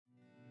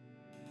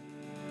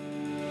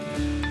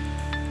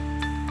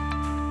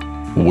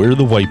Where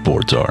the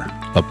Whiteboards Are,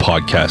 a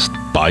podcast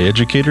by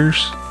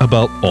educators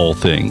about all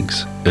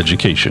things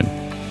education.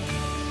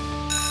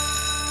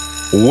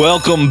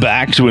 Welcome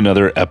back to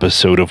another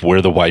episode of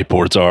Where the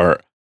Whiteboards Are.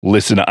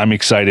 Listen, I'm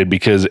excited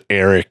because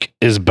Eric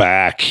is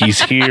back.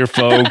 He's here,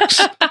 folks.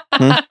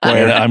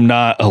 And I'm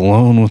not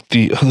alone with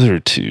the other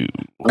two.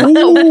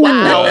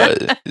 Wow.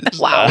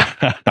 Wow.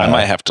 I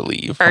might have to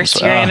leave.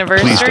 First year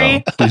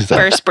anniversary, Please don't.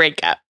 first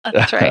breakup.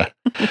 That's right.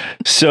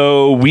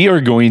 So we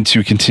are going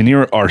to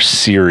continue our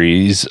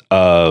series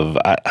of,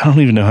 I don't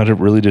even know how to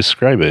really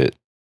describe it.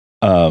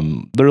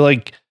 They're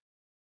like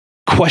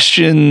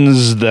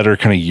questions that are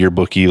kind of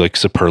yearbooky, like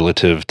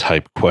superlative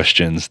type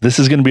questions. This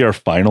is going to be our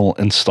final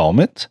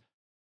installment.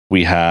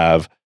 We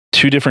have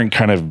two different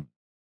kind of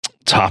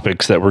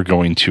topics that we're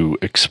going to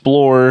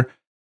explore,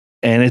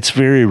 and it's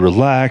very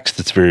relaxed.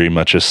 It's very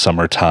much a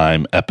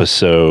summertime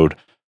episode.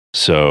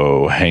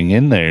 So hang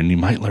in there and you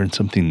might learn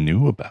something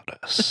new about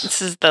us.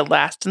 This is the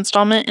last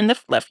installment and the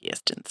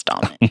fluffiest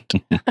installment.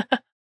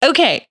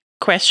 Okay,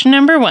 question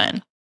number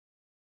 1.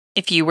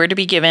 If you were to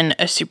be given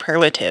a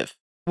superlative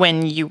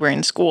when you were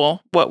in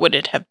school, what would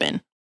it have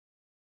been?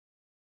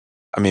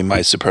 I mean,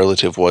 my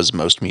superlative was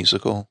most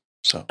musical.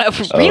 So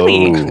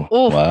Really?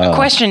 Oh, wow.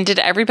 Question, did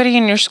everybody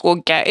in your school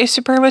get a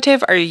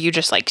superlative, or are you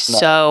just like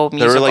so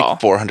musical? there were like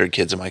 400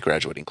 kids in my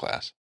graduating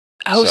class.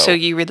 so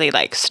you really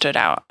like stood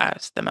out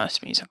as the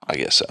most musical. I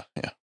guess so,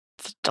 yeah.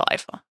 It's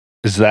delightful.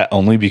 Is that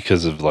only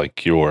because of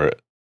like your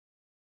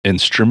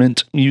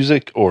instrument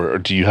music, or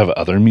do you have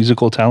other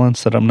musical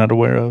talents that I'm not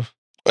aware of?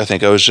 I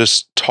think I was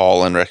just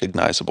tall and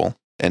recognizable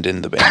and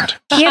in the band.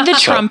 He had the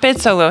trumpet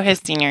solo his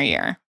senior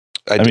year.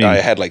 I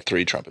had like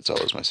 3 trumpet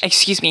solos myself.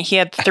 Excuse me, he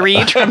had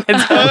 3 trumpet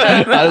solos.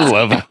 I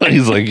love how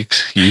he's like,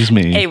 excuse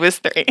me. It was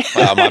 3.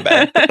 Wow, my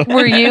bad.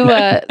 Were you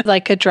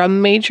like a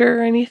drum major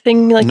or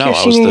anything like No, your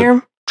I was senior the-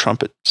 year?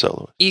 Trumpet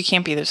soloist. You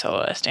can't be the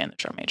soloist and the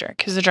drum major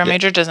because the drum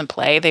major doesn't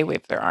play; they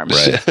wave their arms.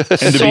 Right. And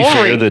to be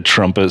fair, the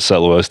trumpet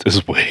soloist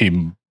is way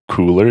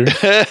cooler.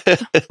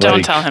 Don't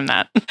Like, tell him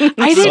that.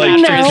 I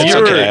didn't know. It's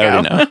okay, I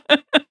already know.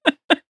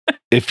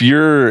 if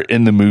you're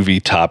in the movie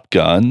Top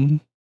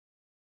Gun,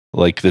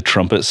 like the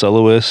trumpet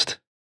soloist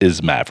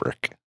is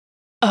Maverick.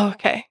 Oh,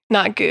 okay.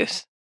 Not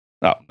Goose.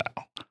 Oh,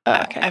 no.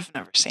 Oh, okay. I've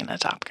never seen a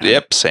Top Gun.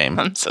 Yep, same.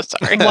 I'm so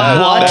sorry.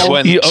 Wow. That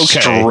went Okay.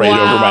 straight over my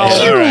Wow.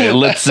 head. All right,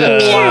 let's.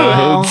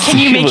 Wow. Can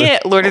you make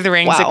it Lord of the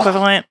Rings Wow.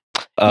 equivalent?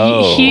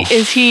 Oh,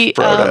 Is he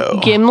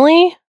Frodo.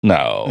 Gimli?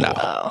 no.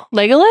 Oh.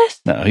 Legolas?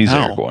 No, he's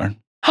No. Aragorn.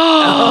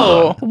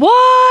 Oh.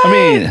 What? I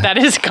mean, That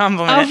is a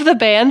compliment. of the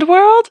band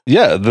world?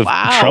 yeah, the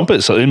Wow.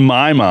 trumpet. So in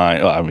my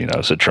mind, I mean, I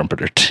was a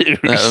trumpeter too.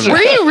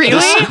 Were you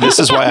really? This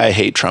is why I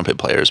hate trumpet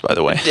players, by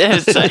the way.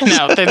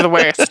 No, they're the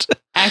worst.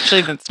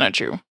 Actually, that's not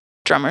true.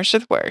 Drummers are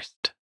the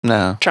worst.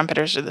 No,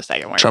 Trumpeters are the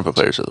second worst. trumpet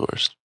players are the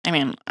worst. I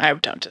mean, I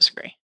don't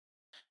disagree.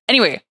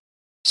 Anyway,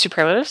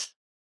 superlatives?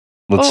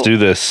 Let's Oh. do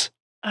this.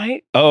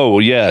 Oh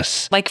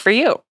yes. Like for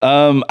you.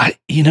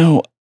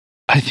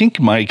 I think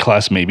my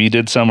class maybe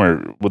did some,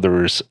 or there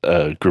was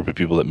a group of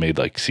people that made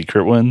like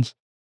secret ones.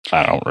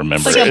 I don't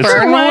remember. Like a It's-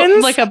 burn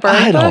ones? Like a burn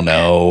I don't book?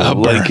 know. A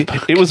burn Like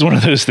book. it was one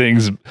of those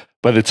things.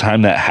 By the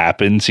time that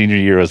happened, senior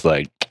year, I was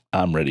like,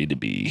 I'm ready to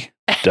be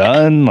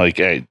done. Like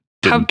I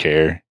didn't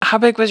care. How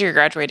big was your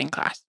graduating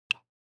class?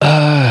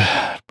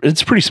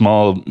 It's pretty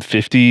small,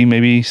 50,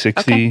 maybe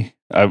 60.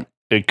 I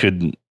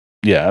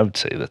would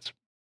say that's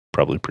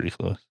probably pretty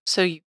close.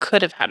 So you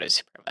could have had a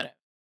superlative.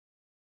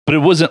 But it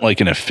wasn't like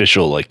an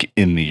official, like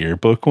in the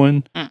yearbook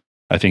one. Mm.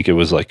 I think it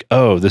was like,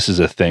 oh, this is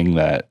a thing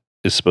that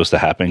is supposed to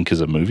happen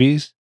because of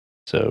movies.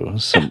 So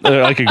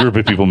like a group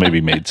of people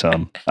maybe made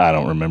some. I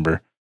don't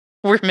remember.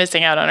 We're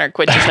missing out on our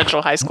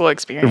quintessential high school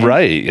experience.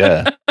 Right.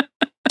 Yeah.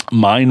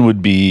 Mine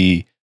would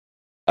be,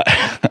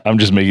 I'm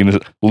just making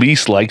it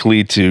least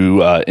likely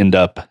to end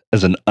up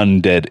as an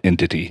undead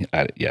entity.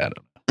 I don't know.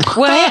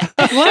 What?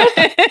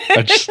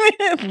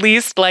 I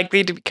Least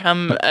likely to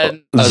become a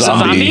zombie.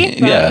 zombie?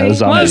 Yeah, a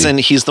zombie. As in,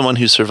 he's the one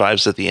who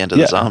survives at the end of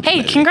Yeah. the zombie. Hey,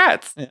 movie.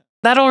 congrats. Yeah.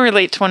 That'll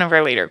relate to one of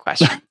our later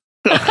questions.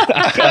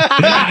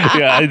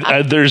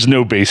 Yeah, there's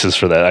no basis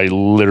for that. I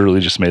literally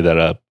just made that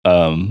up.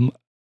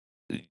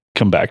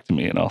 Come back to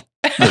me and I'll.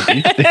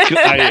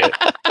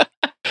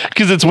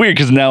 Because it's weird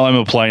because now I'm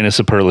applying a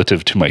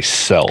superlative to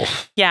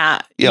myself.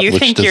 Yeah, Yep, you which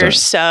think you're doesn't-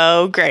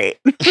 so great.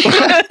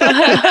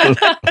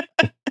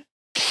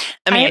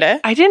 Amanda,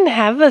 I didn't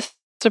have a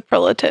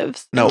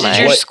superlatives. No, did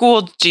your what-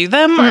 school do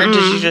them or did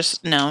you Mm-mm.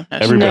 just no?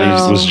 Everybody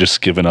No. was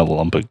just given a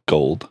lump of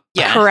gold.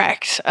 Yeah,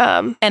 Correct.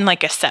 and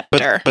like a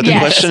scepter. But the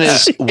Yes. question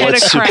is, And what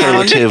a crown.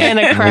 superlative And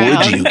a crown.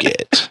 would you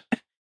get?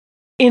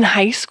 In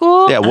high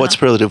school? Yeah, what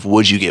superlative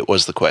would you get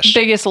was the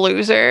question. Biggest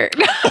loser.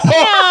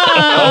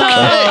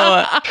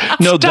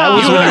 No, that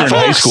was when you were in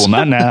high Folks. school,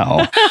 not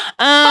now.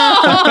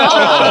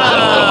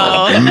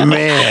 Oh.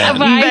 Man.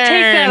 But I take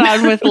that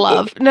on with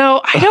love.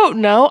 No, I don't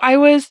know. I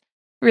was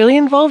really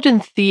involved in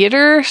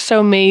theater,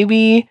 so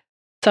maybe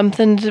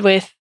something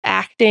with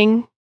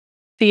acting,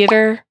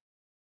 theater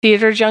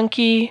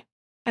junkie.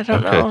 I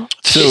don't Okay. know.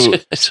 So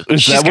is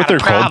She's that what got a they're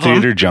called?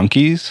 problem. Theater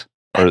junkies?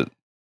 Or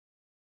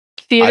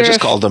theater just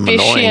called them annoying.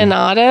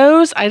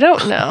 aficionados. I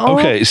don't know.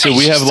 Okay, so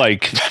we have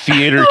like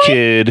theater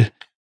kid,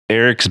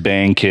 Eric's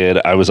band kid.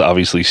 I was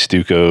obviously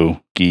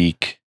Stuco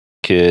geek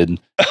kid.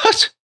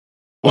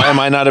 Why am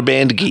I not a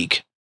band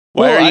geek?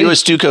 Why Well, are you a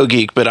Stuco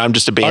geek, but I'm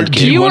just a band Do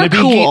geek? you You want to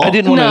were be geek? cool. I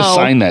didn't want to No.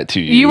 assign that to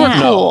you. You were No.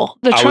 cool.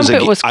 The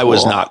trumpet was cool. I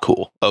was not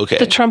cool. Okay.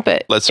 The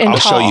trumpet. I'll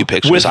show you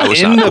pictures. I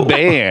was Within not the cool.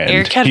 band,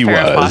 Eric had he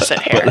Farrah was. Fawcett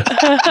hair.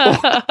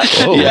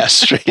 Oh, Yeah,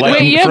 straight like up.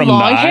 Wait, you had from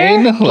long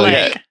hair? 9? Like,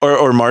 Yeah.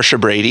 Or Marsha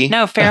Brady.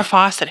 No, Farrah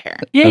Fawcett hair.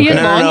 Yeah, you Okay.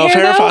 had No, long no, hair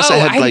Farrah though? Fawcett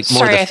had I'm like more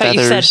sorry, of the I thought you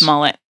feathers. said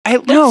mullet.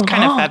 It No, looks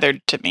kind of no.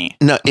 feathered to me.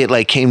 No, it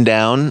like came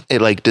down.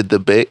 It like did the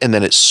bit, and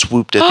then it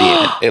swooped at the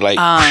end. It like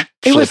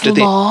It was flipped at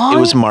the long? It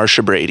was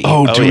Marsha Brady.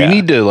 oh, do yeah. we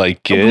need to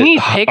like get We need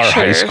our high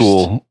pictures.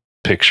 school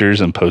pictures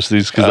and post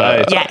these?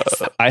 Because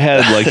Yes. I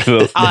had like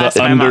I'll ask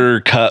the my mom.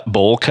 undercut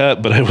bowl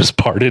cut, but it was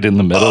parted in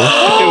the middle. It was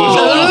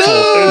Oh, awful.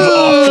 It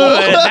was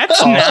awful.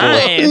 that's Awful.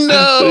 nice.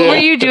 No. Were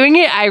you doing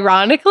it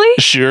ironically?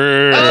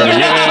 Sure.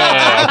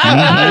 Yeah.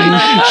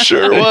 Mhm.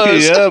 Sure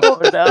was. Yep.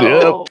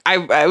 No.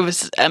 I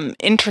was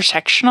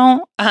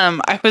intersectional.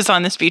 I was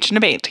on the speech and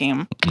debate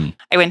team. Mm.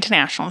 I went to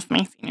nationals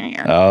my senior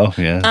year. Oh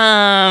yeah.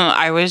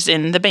 I was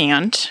in the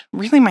band.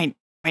 Really, my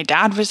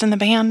dad was in the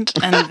band,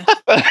 and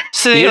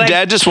so they Your like,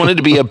 dad just wanted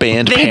to be a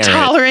band they parent.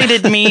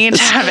 tolerated me to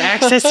have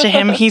access to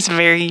him. He's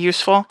very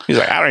useful. He's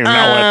like, I don't even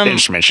know what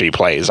instrument she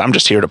plays. I'm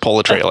just here to pull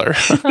a trailer.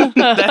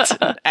 That's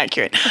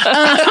accurate.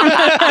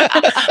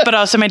 But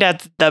also, my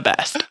dad's the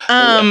best.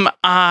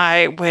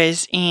 I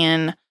was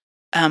in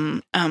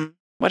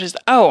what is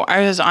I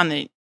was on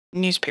the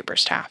newspaper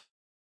staff,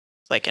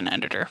 like an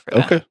editor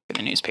for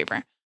the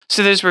newspaper.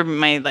 So those were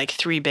my like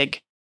 3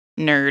 big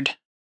nerd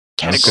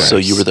categories. So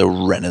you were the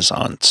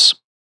Renaissance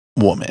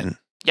woman.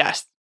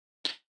 Yes,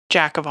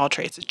 jack of all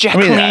trades,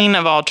 Jacqueline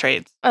of all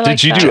trades. I like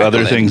Did you that. do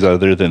other things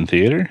other than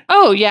theater?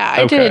 Oh yeah,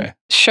 I Okay. did.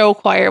 Show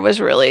choir was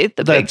really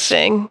the big That's-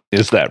 thing.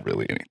 Is that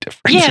really any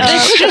different? Yeah,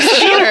 that's just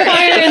Show theater.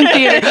 choir and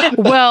theater.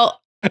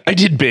 Well, I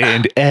did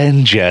band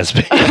and jazz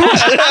band.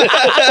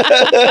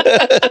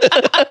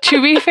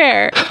 to be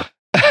fair,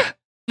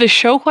 the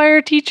show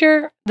choir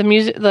teacher,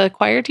 the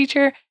choir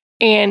teacher,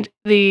 and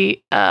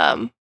the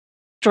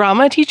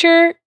drama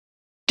teacher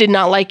did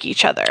not like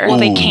each other. Well,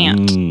 they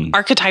can't. Mm.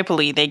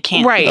 Archetypally, they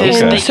can't. Right.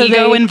 Because Okay. the So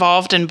ego they-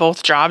 involved in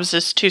both jobs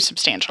is too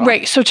substantial.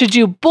 Right. So to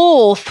do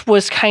both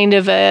was kind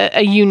of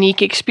a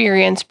unique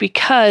experience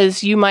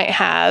because you might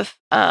have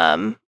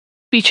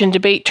speech and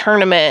debate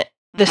tournament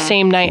the Mhm.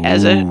 same night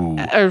as Ooh.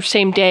 or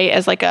same day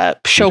as like a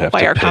show You'd have to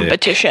choir pick.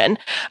 competition.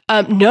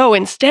 No,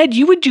 instead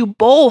you would do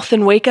both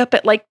and wake up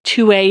at like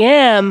 2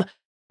 a.m.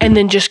 and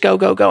then just go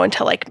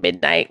until like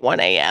midnight, 1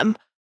 a.m.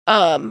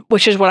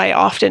 Which is what I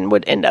often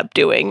would end up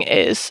doing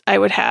is I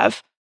would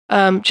have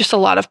just a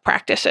lot of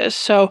practices.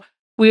 So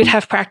we would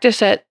have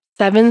practice at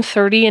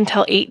 7:30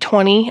 until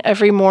 8:20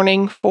 every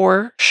morning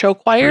for show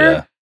choir.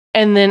 Yeah.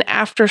 And then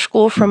after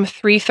school from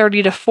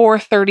 3:30 to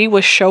 4:30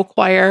 was show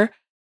choir.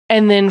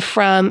 And then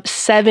from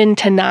 7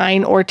 to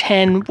 9 or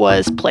 10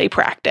 was play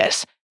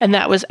practice. And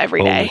that was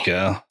every day. Holy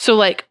cow. So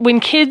like when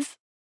kids,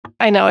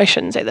 I know I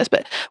shouldn't say this,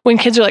 but when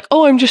kids are like,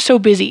 oh, I'm just so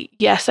busy.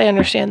 Yes, I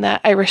understand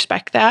that. I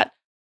respect that.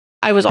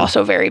 I was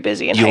also very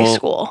busy in high You'll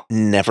school.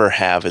 never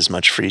have as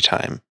much free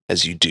time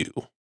as you do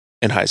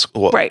in high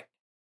school. Well, Right.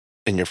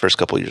 in your first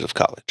couple years of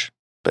college.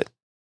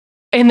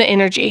 And the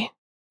energy.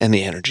 And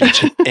the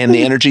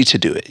energy to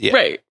do it. Yeah.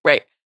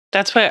 Right.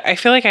 That's what I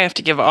feel like I have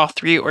to give all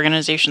 3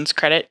 organizations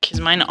credit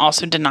because mine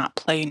also did not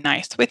play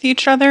nice with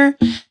each other.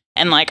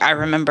 And like I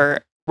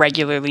remember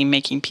regularly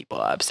making people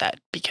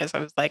upset because I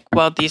was like,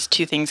 well, these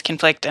 2 things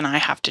conflict and I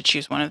have to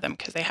choose one of them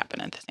because they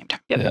happen at the same time.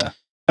 Yep. Yeah.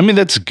 I mean,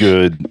 that's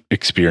good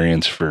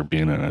experience for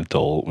being an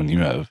adult when you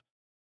have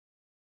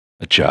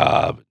a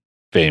job,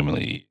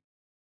 family,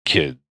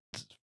 kids,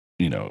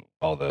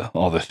 all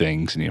the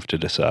things, and you have to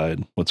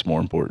decide what's more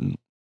important.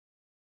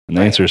 And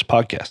the Right. answer is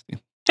podcasting.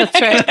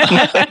 That's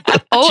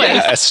right. Always.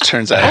 Yes,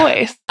 turns out.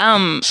 Always.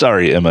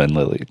 Sorry, Emma and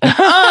Lily.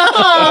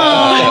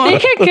 Oh. They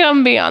could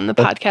come be on the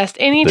podcast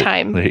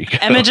anytime. There you go.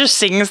 Emma just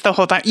sings the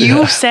whole time.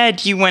 You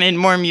said you wanted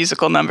more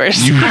musical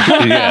numbers.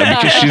 Yeah,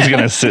 because she's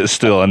gonna sit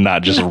still and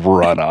not just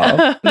run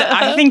off.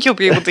 I think you'll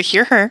be able to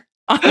hear her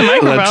on the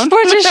microphone.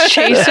 Or just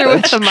chase her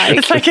with the mic.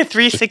 It's like a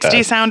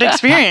 360 sound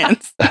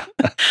experience.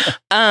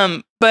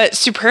 But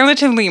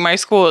superlatively, my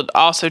school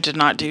also did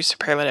not do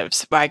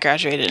superlatives. I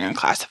graduated in a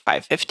class of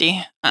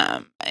 550.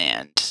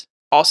 And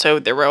also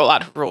there were a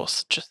lot of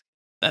rules, just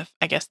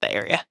I guess the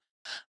area.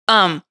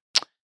 I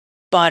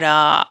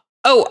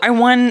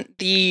won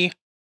the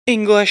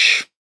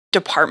English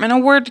department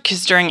award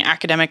because during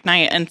academic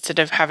night, instead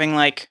of having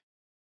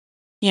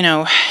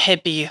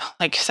it'd be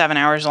like 7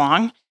 hours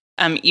long,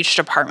 each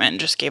department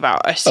just gave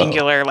out a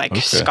singular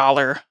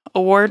scholar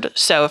award.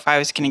 So if I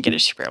was going to get a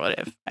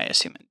superlative, I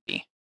assume it'd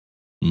be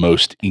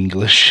Most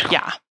English.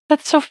 yeah.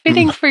 That's so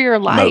fitting for your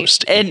life.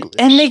 Most And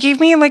English. they gave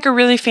me like a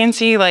really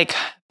fancy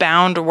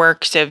bound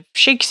works of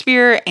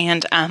Shakespeare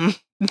and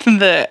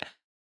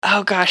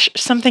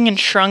something in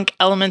Shrunk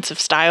Elements of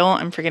Style.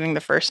 I'm forgetting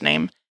the first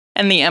name,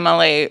 and the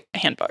MLA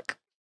handbook.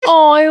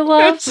 Oh, I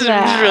love It's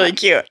that. really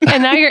cute.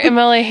 And now your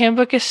MLA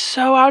handbook is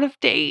so out of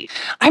date.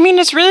 I mean,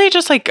 it's really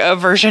just like a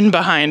version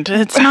behind.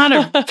 It's not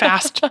a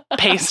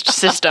fast-paced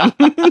system.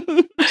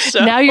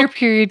 So Now your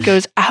period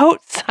goes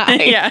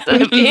outside Yeah.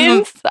 instead of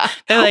inside.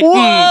 they're like,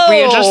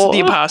 we adjusted the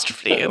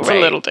apostrophe. It's a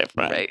Right, little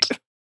different.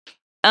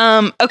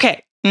 right.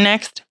 Okay,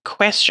 next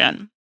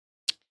question.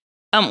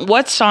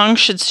 What song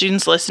should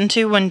students listen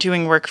to when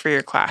doing work for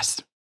your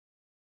class?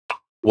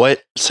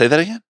 What? Say that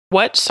again?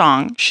 What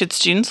song should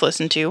students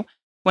listen to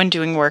when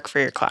doing work for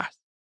your class?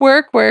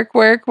 Work, work,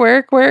 work,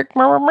 work, work,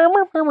 work,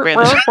 Really?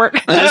 work, work.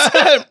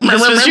 Work.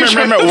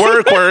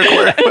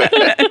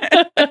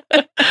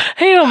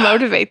 Hey, it'll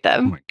motivate Oh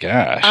them. my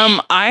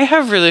gosh. I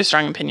have really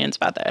strong opinions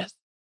about this.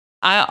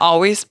 I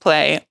always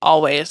play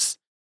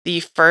the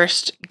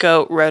first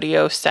Goat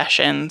Rodeo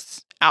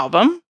Sessions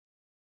album.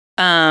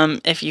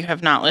 If you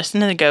have not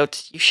listened to the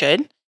Goats, you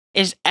should.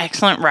 It's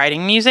excellent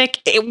writing music.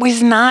 It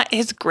was not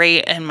as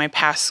great in my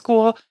past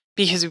school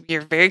because we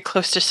are very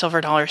close to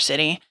Silver Dollar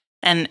City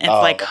and it's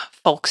like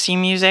folksy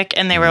music.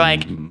 And they were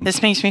like,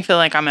 this makes me feel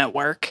like I'm at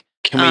work.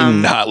 Can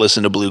we not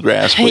listen to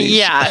bluegrass, please?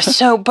 Yeah.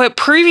 But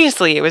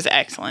previously it was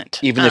excellent.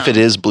 Even if it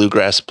is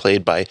bluegrass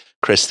played by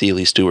Chris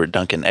Thiele, Stuart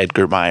Duncan,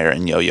 Edgar Meyer,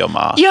 and Yo-Yo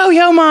Ma.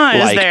 Yo-Yo Ma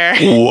is Like, there.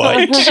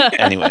 what?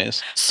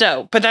 Anyways.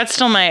 So, but that's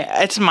still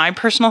it's my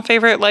personal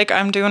favorite. Like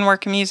I'm doing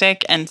work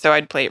music, and so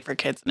I'd play it for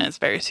kids, and it's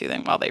very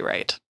soothing while they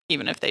write,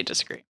 even if they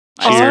disagree.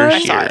 Cheers, I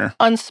saw it. cheer.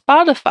 On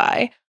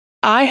Spotify,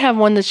 I have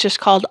one that's just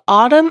called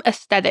Autumn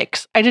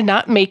Aesthetics. I did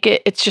not make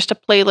it. It's just a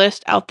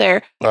playlist out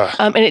there. Ugh.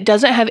 And it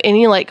doesn't have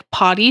any like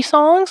potty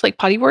songs, like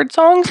potty word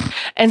songs.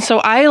 And so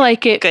I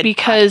like it Good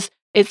because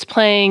it's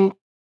playing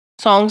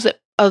songs that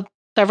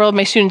several of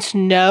my students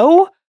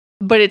know,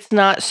 but it's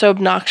not so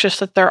obnoxious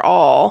that they're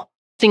all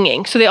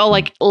singing. So they all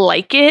like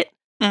it.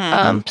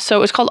 Mhm.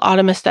 So it's called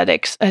Autumn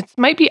Aesthetics. It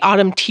might be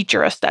Autumn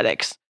Teacher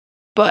Aesthetics,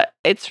 but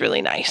it's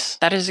really nice.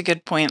 That is a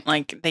good point.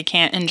 Like they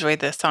can't enjoy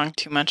this song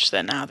too much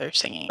that now they're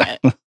singing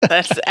it.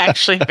 That's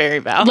actually very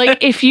valid.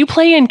 Like if you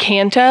play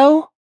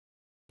Encanto,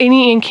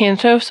 any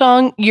Encanto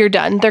song, you're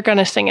done. They're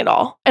gonna sing it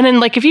all. And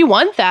then like if you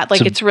want that, like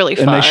So- it's really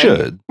fun. and they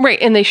should. Right,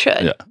 and they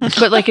should. Yeah.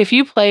 But like if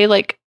you play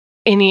like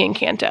any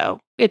Encanto,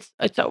 it's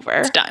over.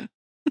 it's done.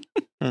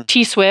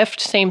 T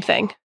Swift, same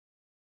thing.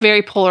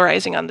 Very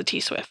polarizing on the T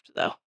Swift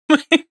though.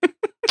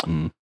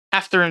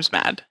 Half the room's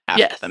mad. Half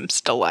Yes. of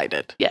them's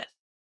delighted. Yes.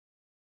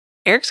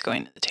 Eric's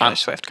going to the Taylor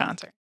Swift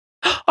concert.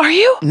 Are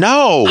you?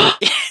 No.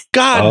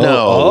 God,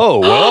 no.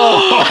 Oh,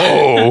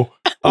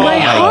 whoa. My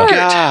heart.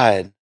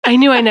 God. I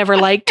knew I never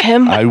liked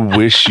him. I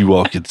wish you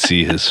all could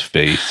see his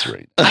face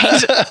right now.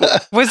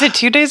 Was it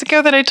 2 days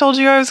ago that I told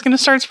you I was going to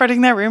start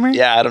spreading that rumor?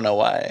 Yeah, I don't know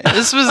why.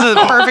 This was a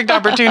perfect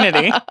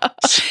opportunity.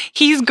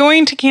 He's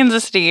going to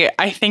Kansas City,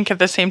 I think, at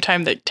the same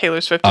time that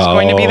Taylor Swift is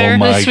going to be there.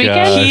 my This weekend?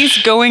 gosh. He's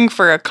going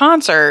for a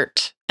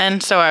concert.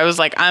 And so I was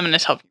like, I'm going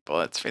to tell people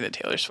it's for the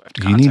Taylor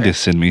Swift concert. You need to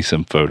send me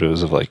some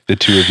photos of like the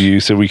two of you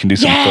so we can do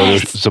some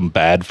Yes. some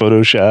bad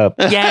Photoshop.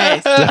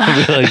 Yes.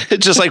 That'd be like,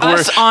 It's just like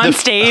Us we're on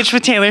stage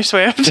with Taylor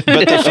Swift.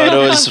 but the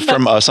photo is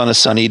from us on a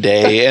sunny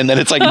day, and then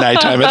it's like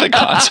nighttime at the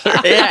concert.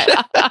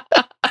 Yeah.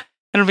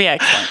 It'll be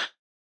excellent.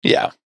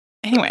 Yeah.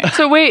 Anyway.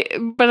 So wait,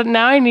 but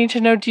now I need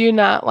to know, do you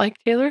not like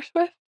Taylor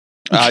Swift?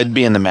 I'd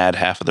be in the mad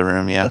half of the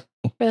room. Yeah.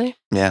 Really?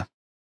 Yeah.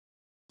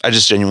 I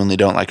just genuinely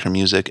don't like her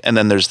music. And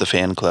then there's the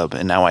fan club,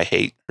 and now I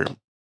hate her.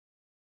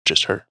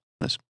 Just her.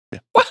 It's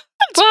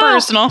Whoa.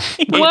 personal.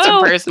 It's Whoa.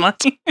 personal.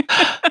 It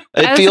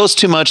As- feels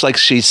too much like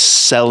she's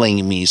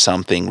selling me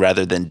something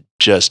rather than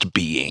just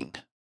being.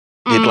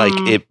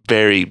 It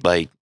very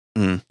like.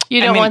 You I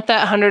don't mean- want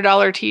that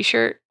 $100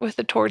 T-shirt with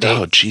the tour dates,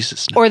 Oh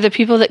Jesus! No. or the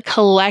people that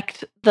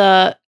collect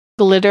the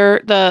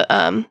glitter, the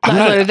not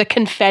not- glitter, the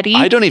confetti.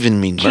 I don't even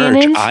mean merch.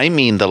 Cannons? I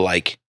mean the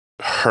like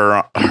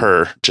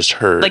just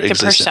her Like the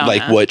existence, persona.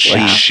 like what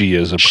like she she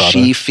is a product.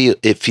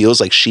 it feels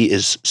like she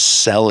is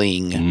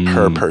selling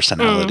her Mm.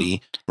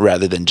 personality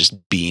rather than just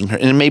being her.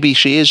 And maybe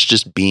she is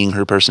just being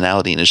her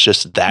personality, and it's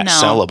just that No.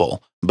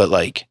 sellable. But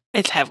like,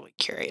 It's heavily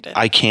curated.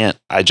 I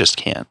just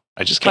can't.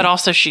 But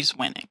also she's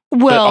winning. But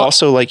well,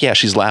 also, like, yeah,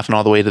 she's laughing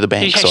all the way to the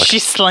bank. Yeah, So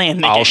she's slaying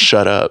the I'll game.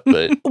 shut up.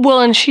 But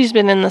and she's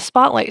been in the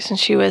spotlight since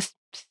she was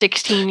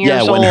 16 years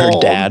yeah, old. when her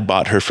dad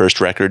bought her first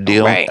record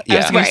deal, Right. I was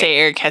yeah, going Right. to say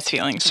Eric has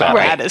feelings about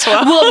Sorry. that as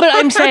well. Well, but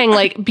I'm saying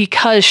like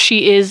because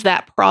she is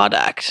that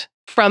product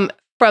from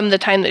the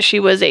time that she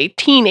was a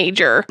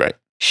teenager. Right.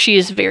 She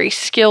is very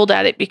skilled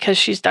at it because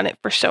she's done it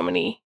for so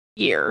many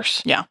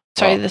years. Yeah.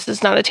 Sorry, Well, this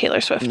is not a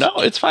Taylor Swift no,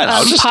 it's fine.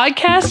 I'll just.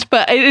 podcast,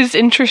 but it is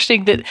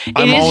interesting that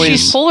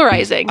she's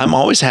polarizing. I'm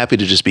always happy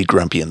to just be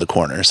grumpy in the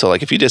corner. So,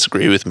 like, if you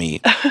disagree with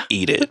me,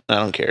 eat it. I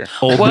don't care.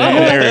 Old Whoa. man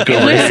Eric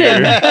over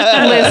Listen, here.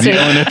 listen.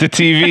 Yelling at the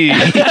TV.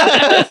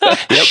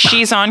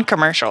 She's on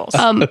commercials.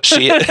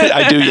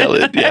 I do yell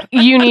it. Yeah.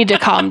 You need to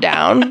calm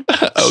down.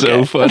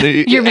 So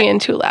funny. You're being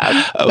too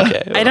loud.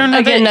 Okay. I don't know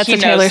Again, that that's he a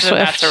Taylor knows that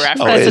Swift. that's a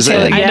reference. Oh, That's is a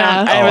Taylor. it?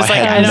 Yeah. I was Oh,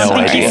 like, I I had don't no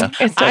think idea.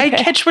 he's. It's I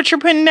okay. catch what you're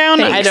putting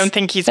down. I Thanks. don't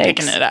think he's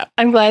Thanks. picking it up.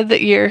 I'm glad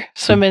that you're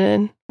swimming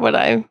in what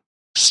I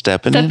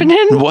Stepping Stepping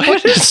in? What?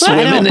 What is that?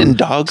 Swimming in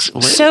dogs?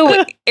 What?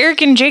 So,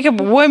 Eric and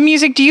Jacob, what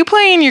music do you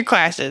play in your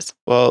classes?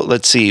 Well,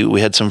 let's see.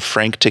 We had some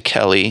Frank to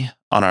Kelly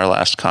on our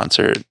last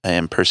concert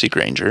and Percy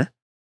Granger.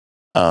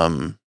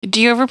 Do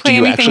you ever Do play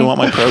you anything? actually want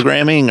my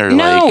programming or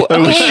No. I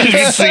wish Okay. you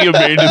could see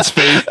Amanda's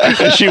face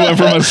as she went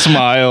from a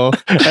smile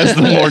as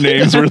the more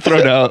names were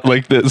thrown out,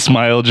 like the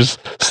smile just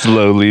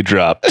slowly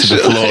dropped to the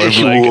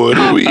floor. Like, what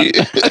are we?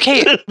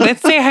 Okay,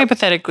 let's say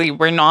hypothetically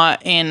we're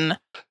not in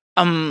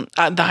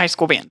the high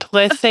school band.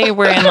 Let's say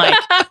we're in like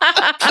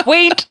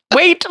wait,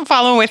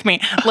 follow with me.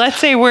 Let's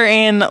say we're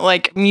in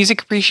like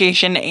music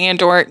appreciation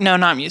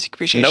not music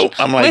appreciation. Nope.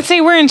 I'm like, Let's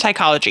say we're in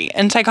psychology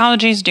and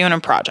psychology is doing a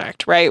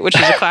project, right? Which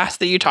is a class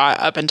that you taught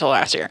up until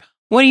last year.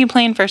 What are you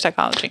playing for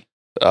psychology?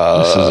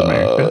 This is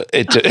America.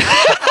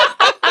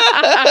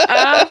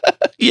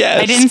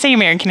 Yes. I didn't say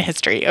American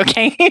history,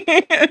 okay?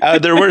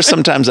 There were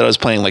some times that I was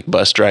playing like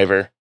Bus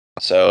Driver.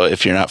 So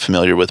if you're not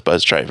familiar with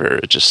Bus Driver,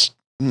 it just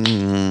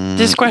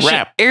This question,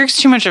 rap. Eric's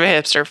too much of a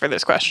hipster for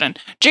this question.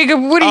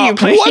 Jacob, what are you Oh,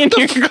 playing what in the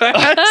your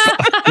class?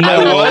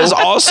 I was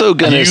also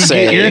gonna you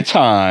say get your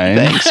time.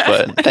 thanks,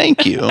 but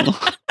thank you.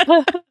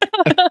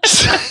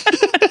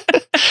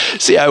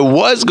 See, I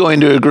was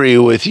going to agree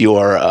with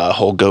your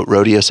whole goat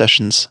rodeo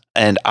sessions,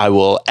 and I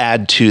will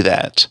add to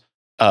that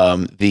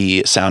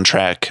the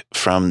soundtrack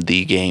from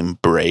the game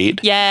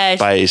Braid Yes.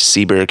 by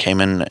Sieber,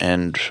 Kamen,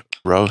 and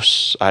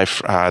Rose.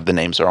 The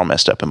names are all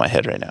messed up in my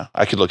head right now.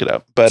 I could look it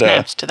up, but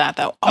snaps to that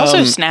though.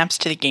 Also snaps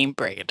to the game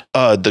Braid.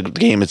 the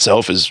game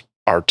itself is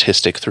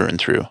artistic through and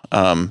through.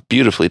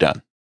 Beautifully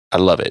done. I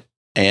love it,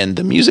 and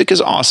the music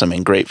is awesome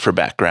and great for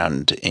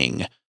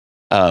backgrounding.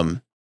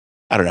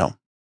 I don't know.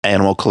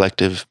 Animal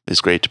Collective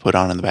is great to put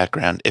on in the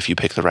background if you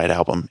pick the right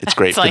album. It's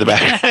great It's for the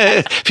back.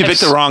 If you pick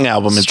the wrong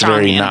album, it's Strong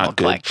very Animal not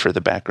good Collective. for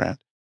the background.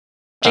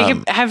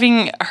 Jacob,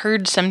 having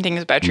heard some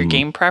things about your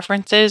game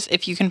preferences,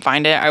 if you can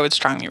find it, I would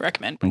strongly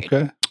recommend Braid.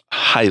 Okay.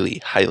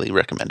 Highly, highly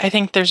recommend. I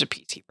think there's a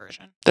PC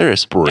version. There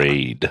is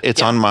Braid.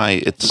 It's Yeah. on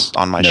my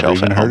Never shelf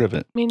even at heard home. of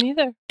it. Me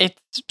neither. It's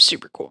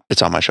super cool.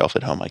 It's on my shelf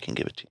at home. I can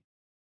give it to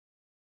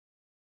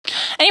you.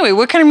 Anyway,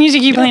 what kind of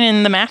music are you playing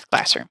in the math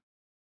classroom?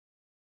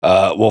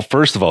 Well,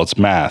 first of all, it's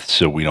math,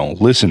 so we don't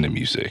listen to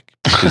music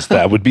because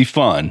that would be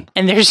fun.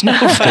 And there's no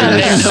fun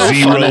There's there. no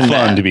zero fun in fun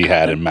that. to be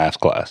had in math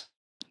class.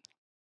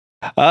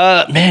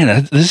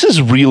 Man, this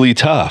is really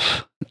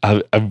tough.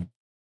 I'm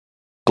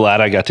glad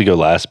I got to go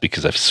last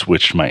because I've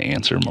switched my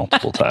answer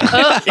multiple times.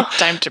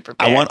 Time to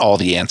prepare. I want all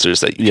the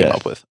answers that you Yeah. came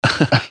up with.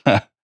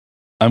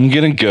 I'm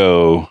gonna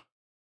go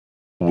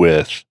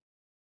with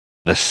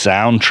the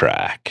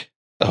soundtrack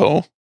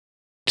Oh,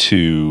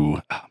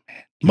 to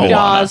Moana.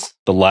 Jaws.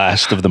 The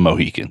Last of the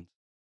Mohicans.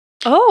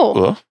 Oh.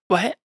 Well,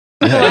 What?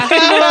 Yeah.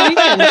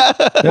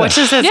 What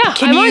does this? Yeah,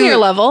 Can I'm you, on your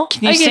level.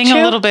 Can you I get sing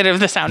a little bit of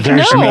the soundtrack?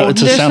 There's No,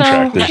 it's a there's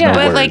soundtrack. no- There's yeah, no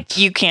but words. like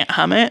you can't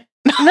hum it.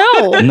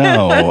 No.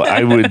 No,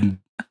 I would.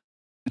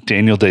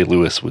 Daniel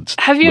Day-Lewis would.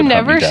 Have you would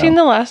hunt me never down. seen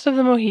The Last of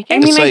the I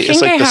Mohicans? mean, It's I like- think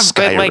it's like I the have,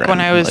 but like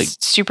when I Skyrim, was like-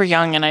 super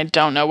young and I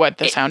don't know what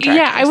the soundtrack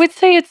Yeah, is. I would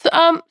say it's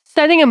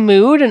setting a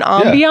mood, an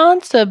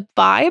ambiance, a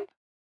vibe.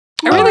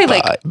 I really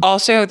vibe. like.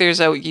 Also,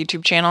 there's a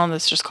YouTube channel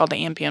that's just called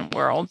The Ambient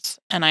Worlds,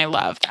 and I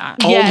love that.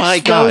 Oh Yes, my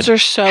God. those are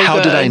so how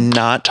good. did I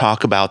not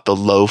talk about the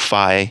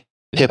lo-fi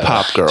hip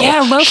hop girl? Yeah,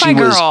 Lo-Fi She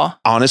was- Girl.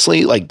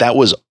 honestly, like that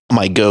was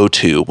my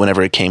go-to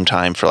whenever it came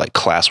time for like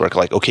classwork.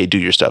 Like, okay, do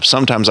your stuff.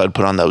 Sometimes I'd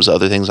put on those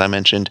other things I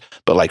mentioned,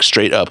 but like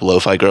straight up,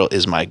 Lo-Fi Girl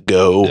is my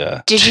go.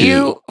 Yeah. Did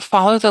you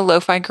follow the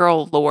Lo-Fi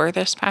Girl lore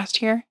this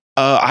past year?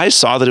 I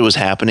saw that it was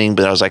happening,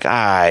 but I was like,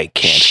 I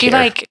can't. She care.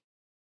 like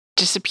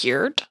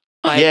disappeared.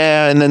 Like,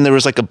 Yeah, and then there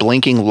was like a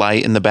blinking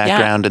light in the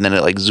background, and then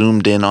it like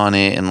zoomed in on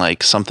it, and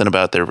like something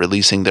about they're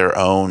releasing their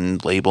own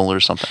label or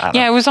something. I don't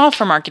yeah, know. it was all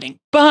for marketing,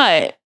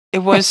 but it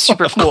was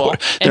super Of cool.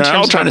 course. in They're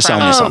all terms of trying to sell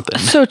me upfront. something.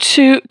 So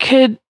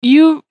could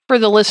you, for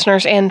the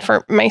listeners and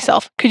for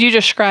myself, could you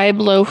describe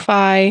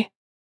Lo-Fi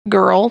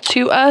Girl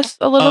to us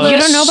a little You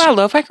bit? don't know about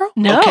Lo-Fi Girl?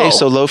 No. Okay,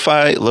 so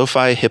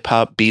lo-fi hip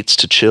hop beats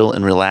to chill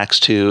and relax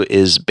to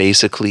is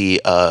basically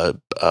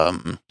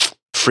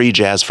free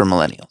jazz for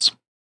millennials.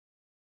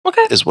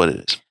 Okay. Is what it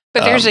is.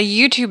 But there's a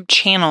YouTube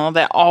channel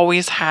that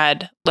always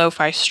had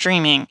lo-fi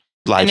streaming,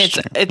 Live and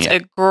it's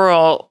stream. a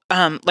girl,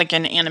 like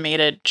an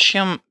animated.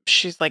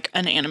 She's like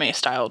an anime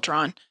style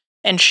drawn,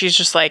 and she's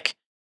just like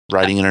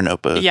writing in her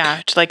notebook.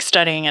 yeah, just like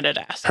studying at a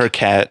desk. Her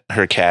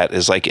cat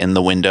is like in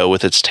the window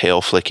with its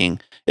tail flicking.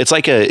 It's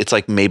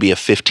like maybe a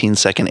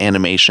 15-second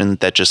animation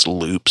that just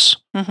loops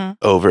Mhm.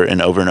 over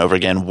and over and over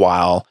again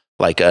while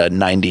like a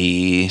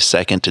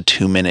 90-second to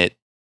 2-minute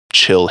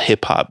chill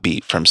hip hop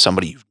beat from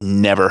somebody you've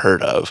never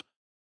heard of.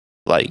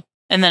 Like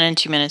And then in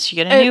 2 minutes, you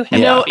get a new hip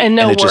no, hop beat. and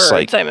no And it's words, just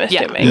like- I'm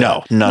assuming.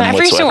 no, none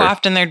Every so whatsoever.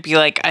 often, there'd be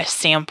like a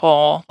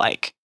sample,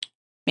 like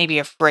maybe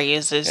a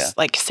phrase is Yeah.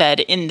 like said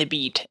in the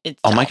beat itself.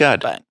 Oh my God.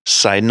 But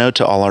Side note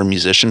to all our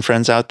musician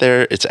friends out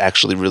there, it's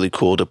actually really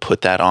cool to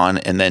put that on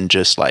and then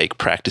just like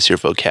practice your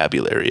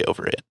vocabulary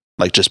over it.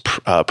 Like just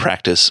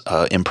practice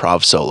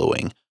improv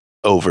soloing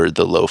over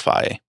the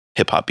lo-fi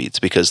hip hop beats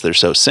because they're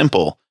so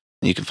simple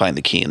and you can find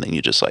the key and then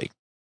you just like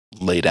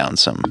lay down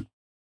some.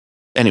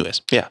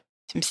 Anyways, yeah.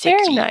 Some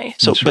Very 60s. nice.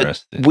 So, but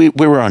Interesting. we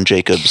were on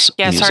Jacob's.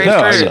 Yeah, music, sorry No,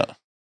 for so-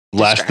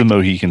 Last the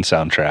Mohican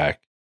soundtrack.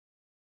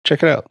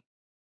 Check it out.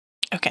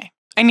 Okay.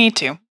 I need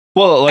to.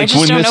 Well, like just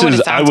when don't this know what is,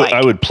 it sounds I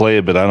like. would play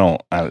it, but I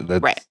don't.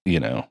 That's Right. you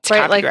know. It's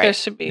Right, like there copyright.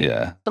 should be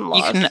Yeah, some You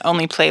laws. can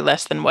only play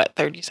less than what,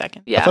 30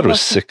 seconds? Yeah. I thought it was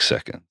less than- 6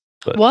 seconds.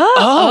 But What?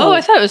 Oh. Oh,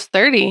 I thought it was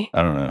 30.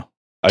 I don't know.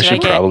 I Did I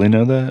should get probably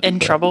know that. In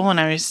but- trouble when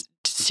I was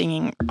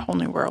singing Whole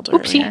New World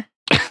Oopsie. earlier.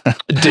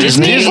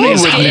 Disney would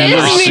would never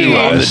never sue sue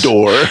on the us.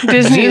 door.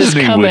 Disney is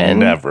Disney would coming.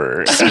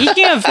 never.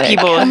 Speaking of They're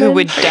people who coming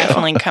would for you.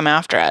 definitely come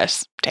after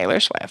us, Taylor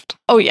Swift.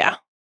 Oh, yeah.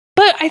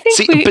 But I think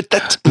See, but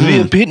that's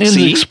The opinions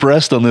see?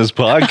 expressed on this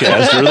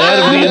podcast are that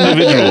of the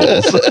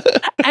individuals.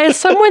 as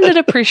someone that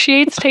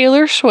appreciates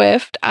Taylor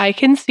Swift, I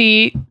can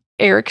see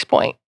Eric's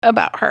point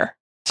about her.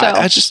 So,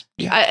 I just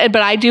yeah.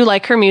 but I do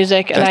like her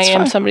music, and That's I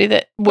am fine. somebody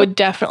that would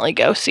definitely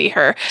go see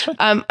her.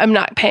 I'm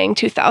not paying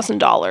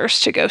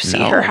 $2,000 to go see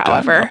No, her. God,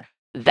 However,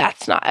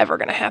 that's not ever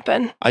going to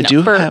happen. I No,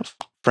 do for- have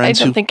I friends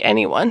don't who think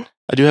anyone.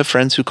 I do have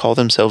friends who call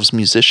themselves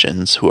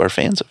musicians who are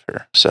fans of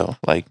her. So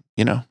like,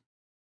 you know,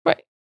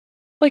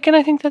 Like, and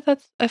I think that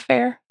that's a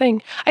fair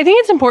thing. I think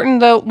it's important,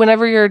 though,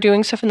 whenever you're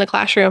doing stuff in the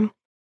classroom,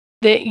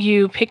 that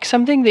you pick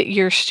something that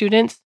your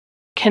students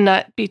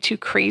cannot be too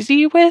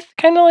crazy with,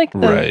 kind of like the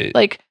Right.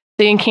 like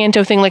the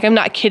Encanto thing. Like, I'm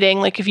not kidding.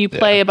 Like, if you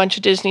play a bunch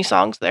of Disney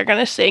songs, they're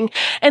gonna sing,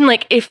 and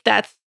like if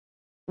that's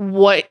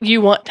what you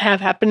want to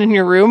have happen in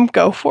your room,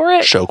 go for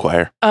it. show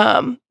choir.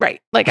 Right.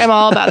 Like, I'm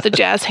all about the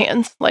jazz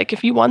hands. Like,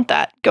 if you want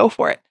that, go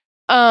for it.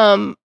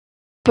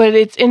 But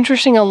it's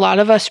interesting. A lot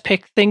of us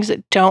pick things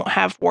that don't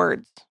have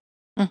words.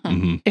 Mhm.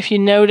 Mhm. If you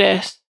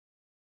notice,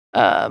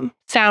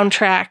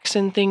 soundtracks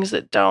and things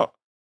that don't.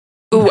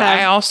 Ooh, have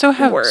I also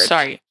have. words.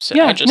 Sorry, so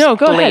Yeah, I just no,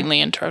 go ahead. blatantly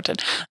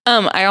interrupted.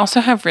 I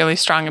also have really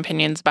strong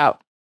opinions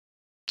about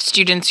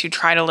students who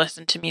try to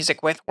listen to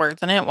music with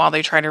words in it while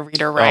they try to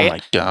read or Oh write.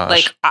 my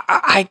gosh.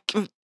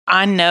 Like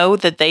I know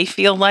that they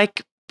feel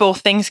like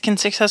both things can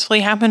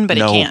successfully happen, but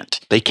No, it can't.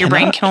 they Your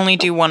brain cannot. can only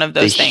do one of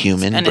those The things,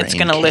 human and it's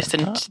brain going to listen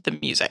cannot. to the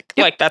music.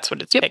 Yep. Like that's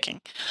what it's Yep.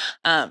 picking.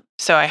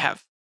 So I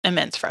have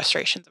immense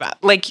frustrations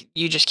about. Like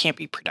you just can't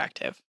be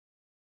productive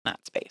in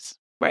that space.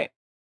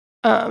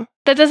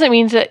 That doesn't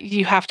mean that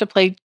you have to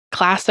play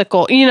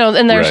classical,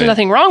 and there's Right.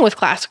 nothing wrong with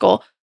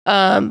classical.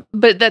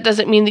 But that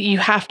doesn't mean that you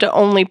have to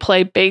only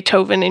play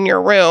Beethoven in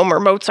your room or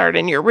Mozart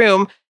in your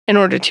room in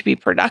order to be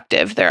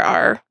productive. There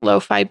are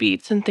lo-fi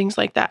beats and things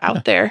like that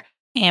out there.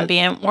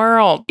 Ambient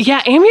world.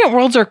 Yeah, ambient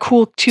worlds are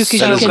cool too because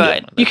So you can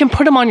good. you can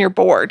put them on your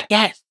board,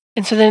 Yes.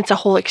 and so then it's a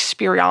whole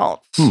experience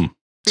Hmm.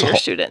 It's for a your whole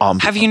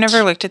students. Have you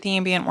never looked at the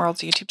Ambient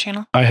Worlds YouTube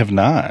channel? I have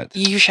not.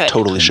 You should.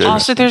 Totally should.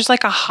 Also, there's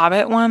like a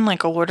Hobbit one,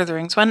 like a Lord of the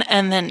Rings one,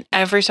 and then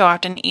every so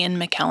often Ian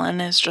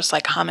McKellen is just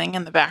like humming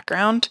in the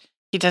background.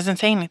 He doesn't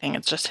say anything;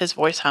 it's just his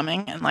voice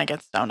humming, and like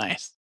it's so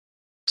nice.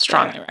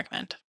 Strongly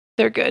recommend.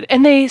 They're good,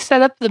 and they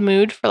set up the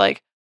mood for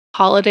like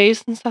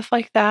holidays and stuff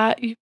like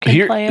that. You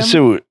can play them.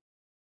 So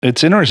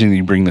it's interesting that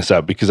you bring this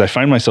up because I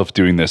find myself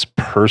doing this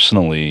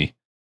personally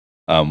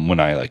when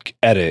I like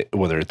edit,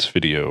 whether it's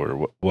video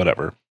or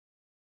whatever.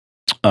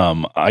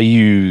 I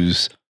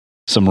use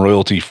some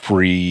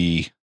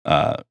royalty-free,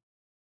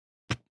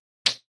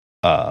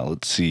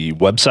 let's see,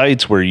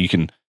 websites where you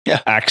can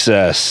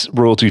access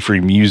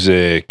royalty-free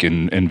music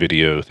and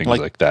video, things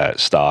like that,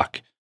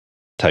 stock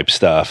type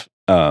stuff.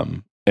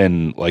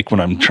 And like when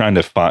I'm trying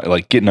to find,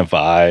 like getting a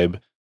vibe,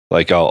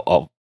 like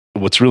I'll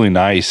what's really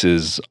nice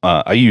is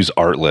I use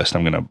Artlist.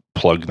 I'm going to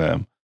plug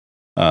them.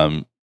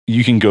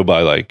 You can go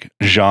by like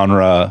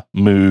genre,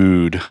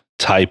 mood,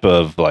 type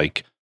of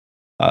like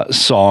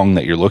song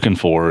that you're looking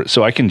for.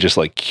 So I can just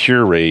like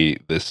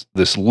curate this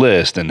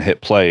list and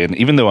hit play. And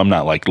even though I'm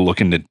not like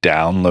looking to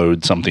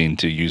download something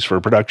to use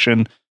for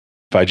production,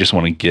 if I just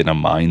want to get in a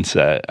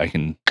mindset, I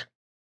can,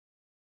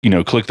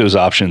 click those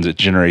options. It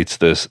generates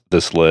this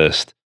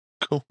list.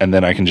 Cool. And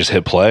then I can just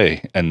hit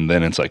play. And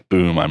then it's like,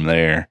 boom, I'm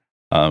there.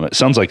 It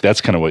sounds like that's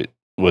kind of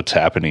what's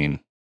happening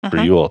for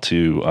you all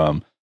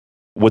too.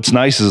 What's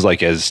nice is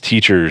like as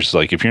teachers,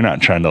 like if you're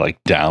not trying to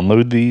like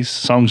download these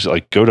songs,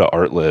 like go to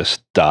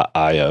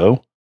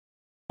artlist.io.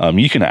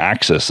 You can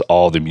access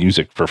all the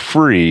music for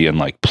free and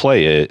like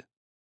play it.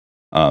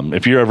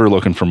 If you're ever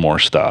looking for more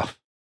stuff.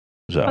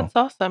 So That's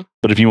awesome.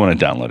 but if you want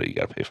to download it, you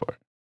got to pay for it.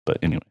 But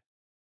anyway.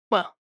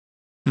 Well,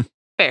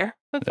 fair.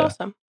 That's Yeah.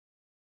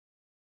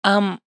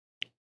 awesome.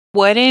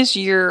 What is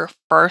your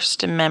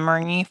first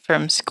memory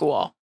from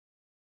school?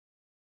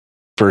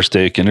 First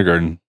day of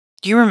kindergarten.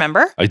 Do you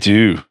remember? I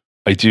do.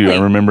 I Really?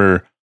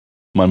 remember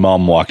my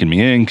mom walking me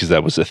in because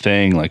that was a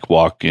thing, like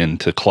walk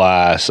into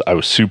class. I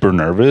was super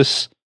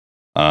nervous.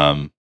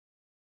 And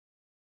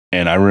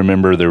I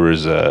remember there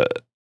was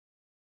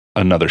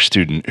another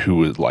student who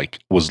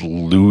was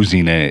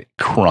losing it,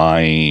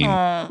 crying.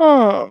 Oh.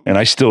 Oh, And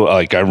I still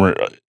I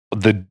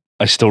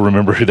still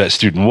remember who that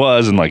student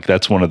was. And like,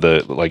 that's one of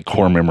the like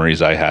core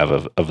memories I have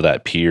of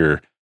that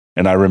peer.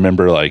 And I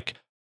remember like,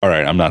 all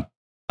right, I'm not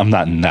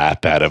in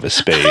that bad of a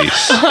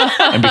space.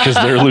 And because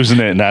they're losing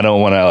it and I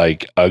don't want to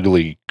like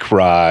ugly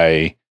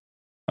cry,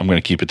 I'm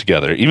going to keep it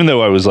together. Even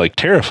though I was like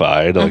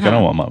terrified, like I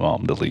don't want my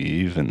mom to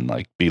leave and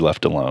like be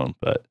left alone.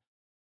 But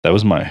that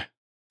was my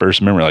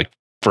first memory, like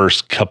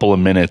first couple of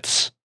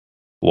minutes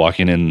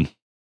walking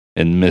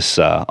in Miss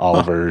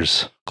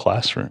Oliver's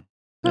classroom.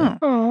 Hmm.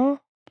 Aw.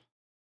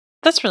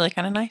 That's really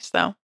kind of nice,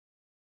 though.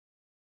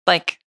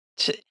 Like,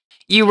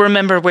 you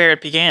remember where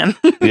it began.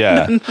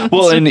 Yeah.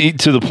 Well, and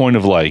to the point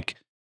of like,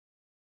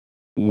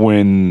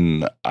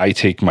 when I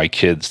take my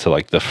kids to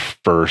like the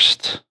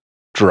first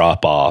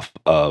drop off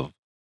of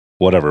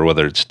whatever,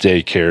 whether it's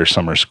daycare,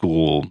 summer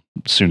school,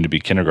 soon to be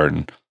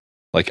kindergarten,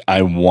 like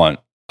I want,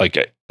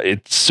 like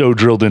it's so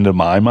drilled into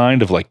my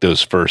mind of like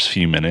those first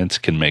few minutes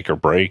can make or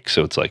break.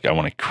 So it's like I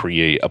want to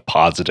create a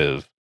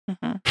positive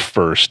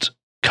first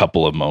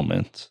couple of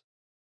moments.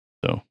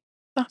 So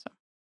awesome.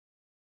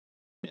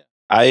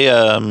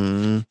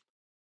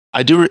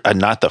 I do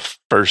not the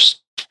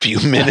first few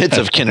minutes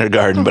of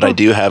kindergarten, but I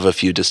do have a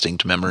few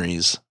distinct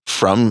memories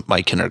from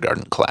my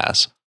kindergarten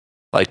class.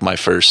 Like my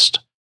first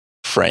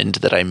friend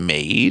that I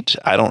made.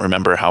 I don't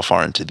remember how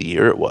far into the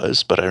year it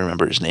was, but I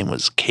remember his name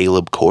was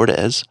Caleb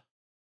Cortez.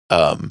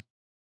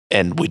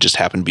 And we just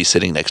happened to be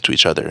sitting next to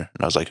each other.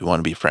 And I was like, we want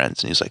to be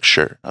friends. And he's like,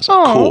 sure. I was like,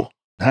 Aw. cool.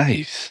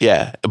 nice.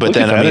 Yeah. But Look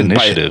then, at I that mean,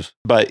 initiative.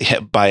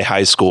 by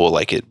high school,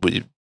 like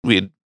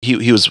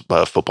he was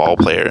a football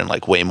player and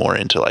like way more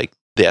into like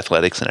the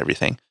athletics and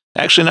everything.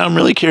 Actually, now I'm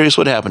really curious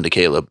what happened to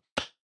Caleb.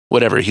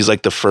 Whatever. He's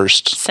like the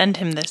first. Send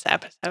him this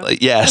episode.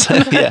 Like, yes.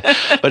 Yeah.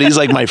 But he's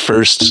like my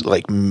first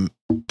like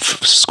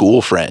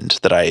school friend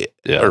that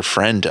or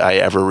friend I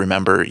ever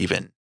remember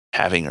even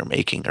having or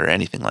making or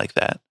anything like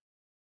that.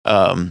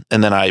 And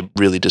then I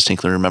really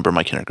distinctly remember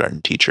my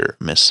kindergarten teacher,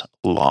 Miss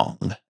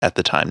Long at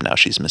the time. Now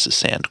she's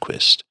Mrs.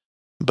 Sandquist.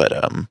 But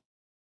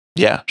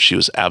yeah, she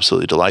was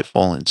absolutely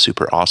delightful and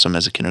super awesome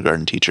as a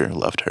kindergarten teacher.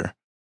 Loved her.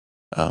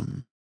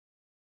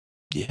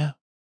 Yeah.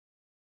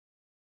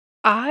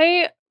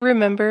 I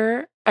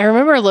remember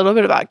a little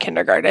bit about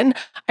kindergarten.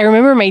 I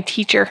remember my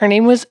teacher, her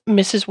name was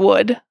Mrs.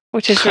 Wood,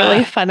 which is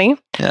really funny.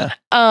 Yeah.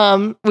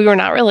 We were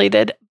not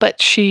related,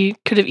 but she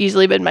could have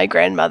easily been my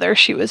grandmother.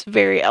 She was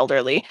very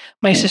elderly.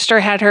 My sister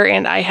had her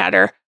and I had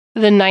her.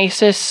 The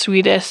nicest,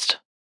 sweetest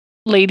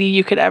lady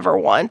you could ever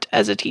want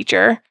as a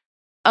teacher.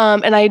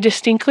 And I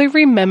distinctly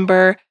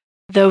remember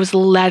those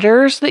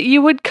letters that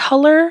you would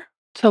color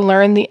to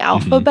learn the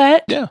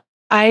alphabet. Yeah.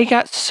 I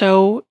got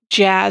so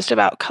jazzed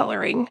about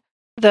coloring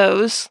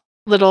those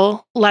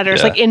little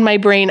letters. Yeah. Like in my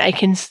brain, I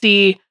can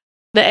see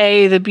the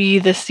A, the B,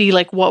 the C,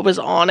 like what was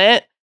on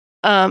it.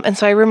 And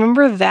so I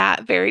remember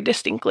that very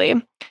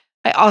distinctly.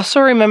 I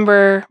also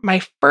remember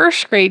my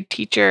first grade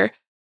teacher,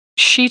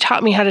 she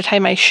taught me how to tie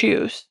my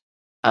shoes.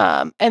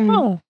 And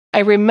I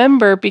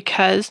remember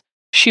because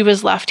she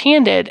was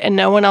left-handed and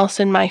no one else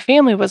in my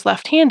family was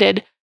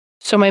left-handed.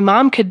 So my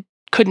mom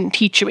couldn't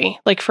teach me.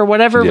 Like for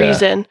whatever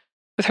reason,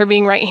 with her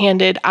being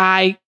right-handed,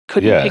 I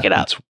couldn't pick it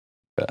up.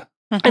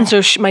 And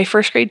so my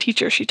first grade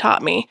teacher, she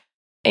taught me.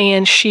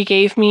 And she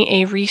gave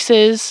me a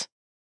Reese's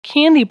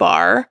candy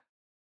bar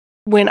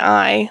when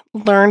I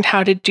learned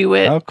how to do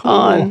it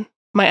on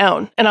my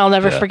own. And I'll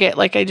never forget.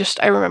 Like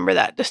I remember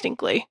that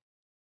distinctly.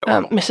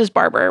 Mrs.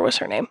 Barber was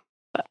her name.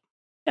 But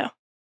yeah.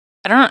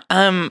 I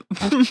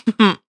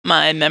don't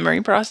my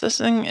memory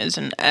processing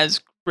isn't as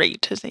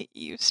great as it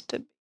used to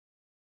be.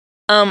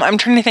 I'm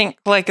trying to think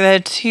like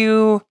the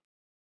two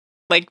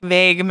like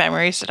vague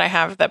memories that I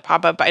have that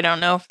pop up. I don't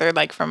know if they're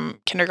like from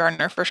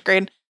kindergarten or first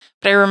grade.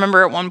 But I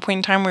remember at one point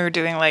in time we were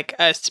doing like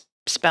a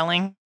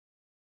spelling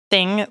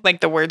thing.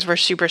 Like the words were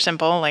super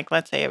simple. Like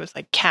let's say it was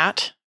like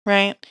cat,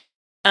 right?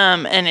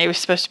 And it was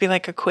supposed to be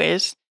like a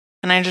quiz.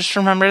 And I just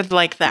remembered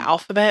like the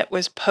alphabet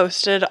was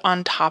posted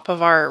on top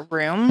of our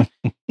room,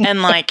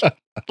 and like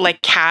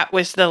cat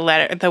was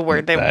the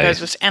word that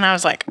goes. And I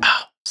was like,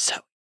 oh, so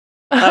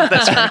love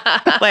this one.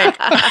 Like,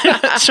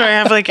 so I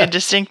have like a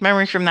distinct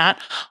memory from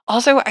that.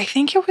 Also, I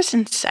think it was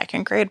in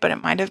second grade, but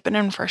it might have been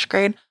in first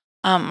grade.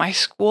 My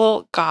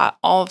school got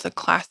all of the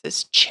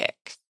classes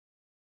chicks.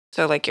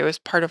 So like it was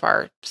part of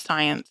our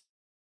science,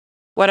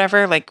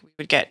 whatever, like we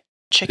would get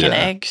chicken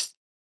eggs.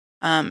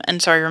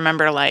 And so I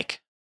remember like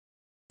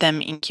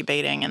them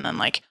incubating and then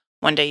like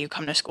one day you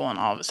come to school and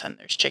all of a sudden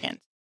there's chickens.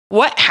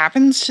 What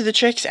happens to the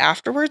chicks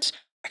afterwards?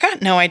 I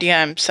got no idea.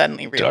 I'm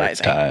suddenly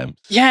realizing. Dark times.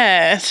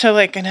 Yeah. So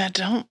like, and I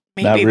don't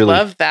maybe really,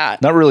 love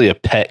that. Not really a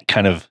pet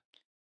kind of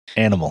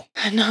animal.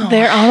 No.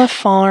 They're on a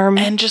farm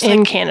and just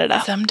in like,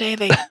 Canada. Someday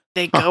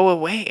they go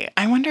away.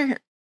 I wonder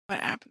what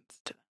happens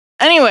to them.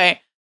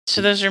 Anyway,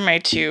 so those are my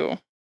two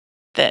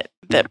that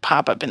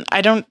pop up. And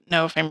I don't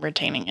know if I'm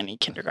retaining any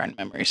kindergarten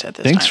memories at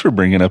this Thanks time. for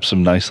bringing up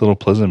some nice little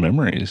pleasant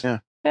memories. Yeah.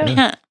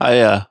 Yeah.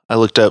 I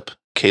looked up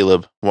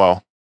Caleb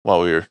while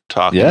we were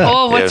talking. Yeah.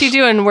 Oh, what's he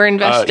doing? We're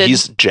invested.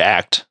 He's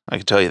jacked. I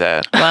can tell you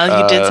that.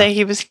 Well, you did say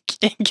he was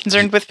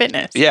concerned with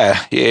fitness.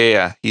 Yeah. He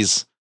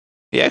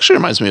actually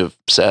reminds me of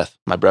Seth,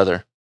 my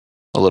brother,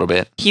 a little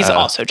bit. He's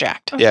also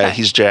jacked. Yeah, Okay.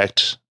 he's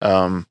jacked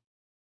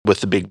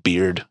with the big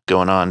beard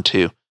going on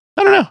too.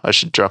 I don't know. I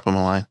should drop him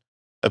a line.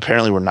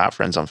 Apparently, we're not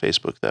friends on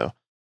Facebook though.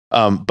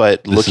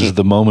 But This is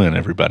the moment,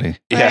 everybody.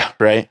 yeah,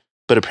 right.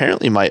 But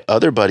apparently my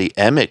other buddy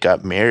Emmett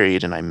got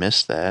married and I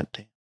missed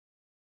that.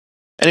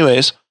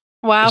 Anyways.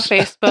 Wow,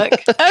 Facebook.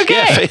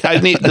 Okay.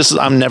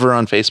 Yeah, I'm never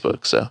on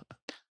Facebook, so.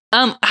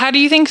 How do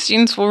you think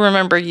students will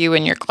remember you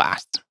in your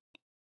class?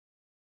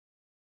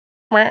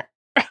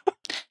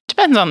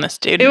 Depends on the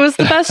student. It was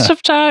the best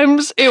of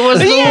times. It was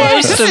the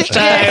worst of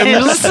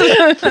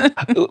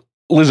times.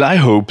 Liz, I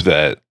hope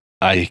that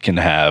I can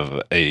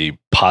have a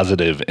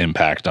positive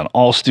impact on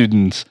all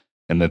students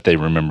and that they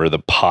remember the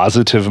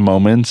positive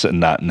moments and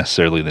not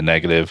necessarily the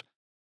negative.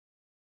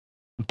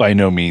 By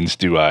no means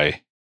do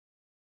I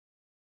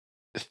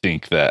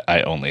think that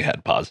I only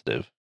had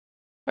positive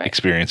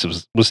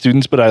experiences with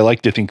students, but I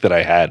like to think that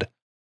I had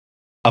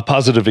a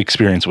positive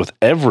experience with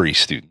every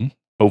student.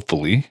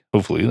 Hopefully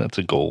that's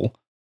a goal,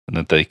 and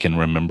that they can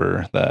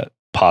remember that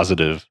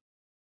positive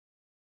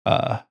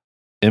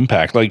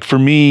impact. Like for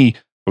me,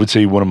 I would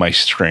say one of my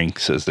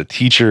strengths as a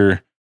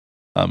teacher,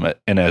 and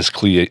as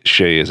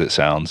cliche as it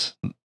sounds,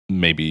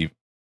 maybe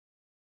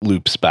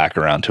loops back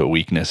around to a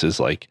weakness, is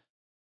like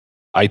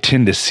I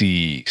tend to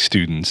see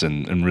students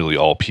and really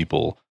all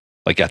people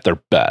like at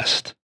their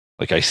best.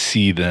 Like I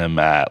see them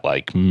at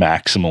like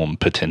maximum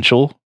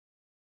potential.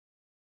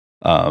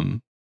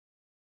 And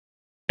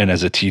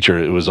as a teacher,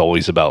 it was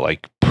always about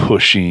like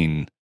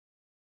pushing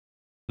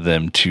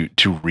them to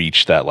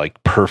reach that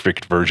like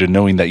perfect version,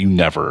 knowing that you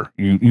never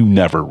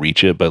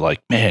reach it, but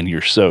like, man,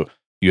 you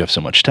have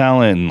so much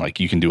talent and like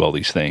you can do all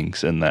these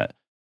things, and that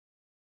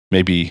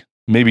maybe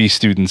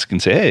students can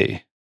say,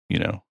 hey,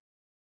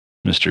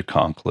 Mr.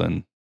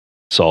 Conklin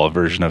saw a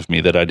version of me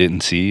that I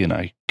didn't see and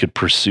I could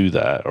pursue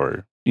that,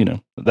 or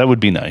that would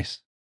be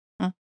nice.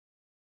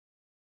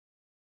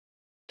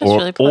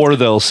 Or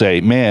they'll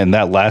say, man,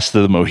 that Last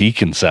of the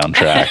Mohican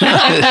soundtrack.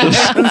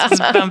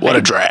 What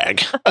a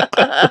drag.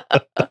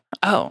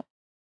 Oh,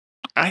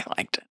 I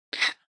liked it.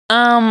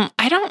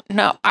 I don't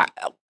know.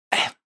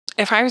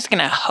 If I was going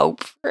to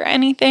hope for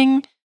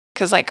anything,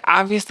 because like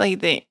obviously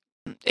the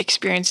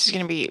experience is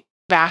going to be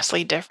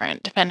vastly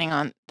different depending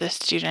on the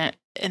student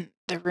in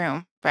the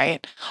room,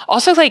 right?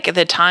 Also like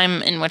the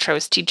time in which I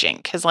was teaching,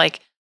 because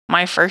like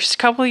my first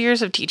couple of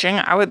years of teaching,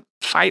 I would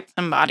fight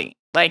somebody.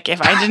 Like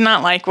if I did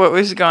not like what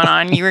was going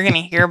on, you were going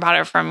to hear about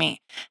it from me.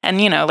 And,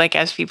 like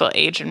as people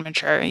age and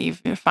mature, you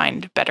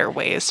find better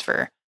ways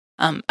for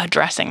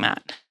addressing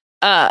that.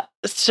 But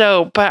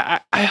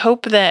I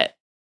hope that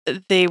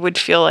they would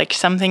feel like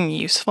something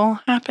useful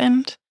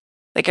happened.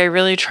 Like I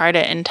really try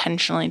to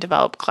intentionally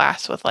develop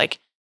class with like,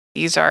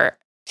 these are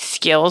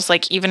skills,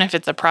 like even if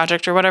it's a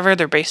project or whatever,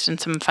 they're based in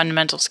some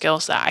fundamental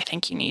skills that I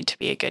think you need to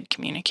be a good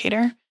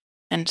communicator.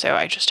 And so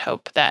I just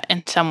hope that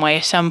in some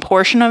way, some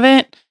portion of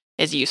it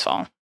is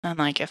useful. And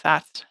like, if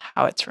that's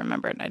how it's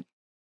remembered, I'd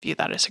view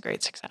that as a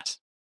great success.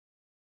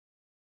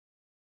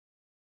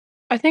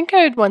 I think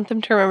I would want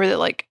them to remember that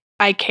like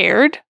I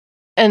cared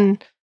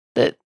and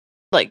that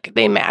like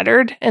they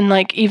mattered. And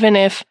like, even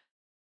if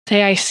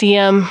say I see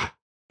them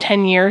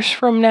 10 years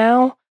from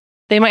now,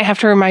 they might have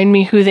to remind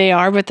me who they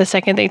are. But the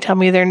second they tell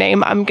me their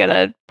name, I'm going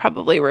to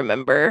probably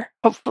remember,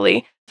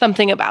 hopefully,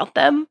 something about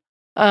them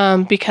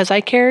because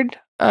I cared.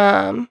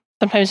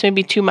 Sometimes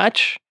maybe too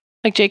much.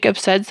 Like Jacob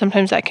said,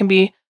 sometimes that can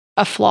be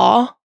a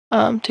flaw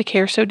to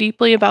care so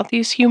deeply about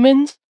these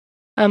humans.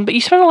 But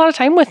you spend a lot of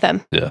time with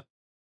them. Yeah.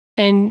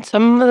 And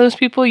some of those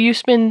people you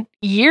spend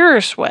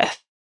years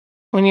with.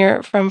 When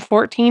you're from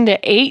 14 to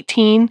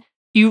 18,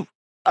 you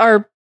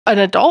are an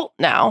adult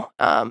now.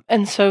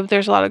 And so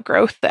there's a lot of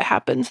growth that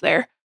happens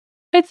there.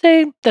 I'd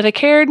say that I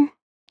cared,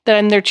 that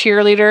I'm their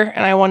cheerleader,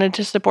 and I wanted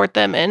to support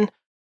them in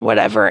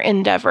whatever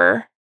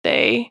endeavor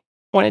they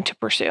wanted to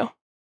pursue.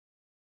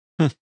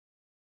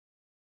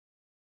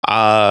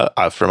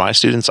 For my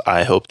students,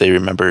 I hope they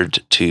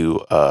remembered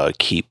to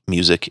keep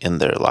music in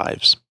their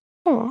lives.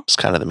 It's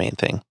kind of the main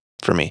thing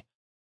for me.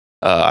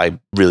 I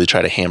really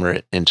try to hammer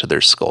it into their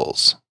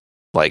skulls,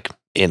 like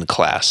in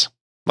class.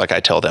 Like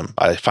I tell them,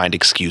 I find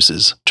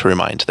excuses to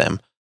remind them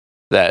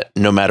that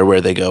no matter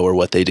where they go or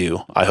what they do,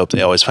 I hope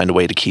they always find a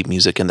way to keep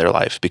music in their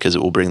life because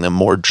it will bring them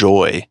more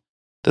joy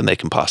than they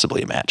can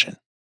possibly imagine.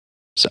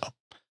 So.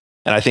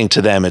 And I think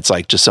to them, it's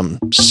like just some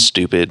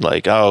stupid,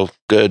 like, oh,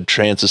 good,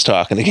 Trance is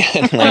talking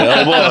again. Like,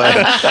 oh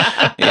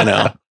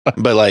boy,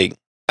 But like,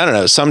 I don't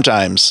know.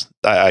 Sometimes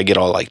I get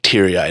all like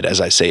teary eyed as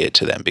I say it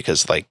to them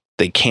because like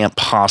they can't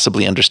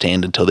possibly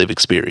understand until they've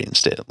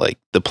experienced it. Like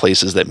the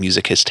places that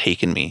music has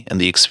taken me and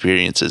the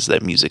experiences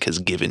that music has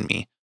given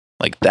me.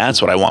 Like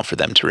that's what I want for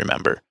them to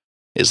remember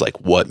is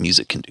like what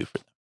music can do for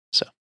them.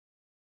 So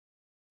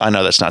I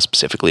know that's not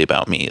specifically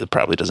about me. It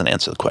probably doesn't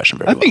answer the question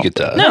very well. I think it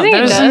does. No,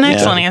 that was an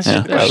excellent answer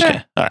to the question.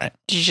 Okay. All right.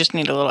 You just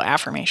need a little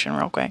affirmation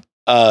real quick.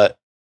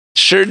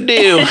 Sure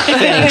do.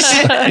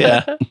 Thanks.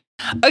 Yeah.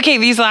 Okay,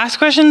 these last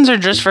questions are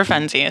just for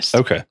funsiest.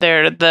 Okay.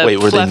 They're the Wait,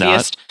 were fluffiest. they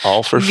not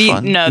all for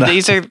fun? No,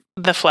 these are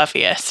the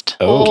fluffiest.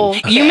 Oh.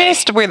 You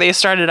missed where they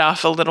started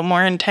off a little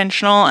more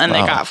intentional and they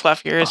got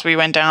fluffier as we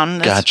went down.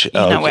 Gotcha. You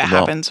know what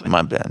happens when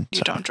my bad.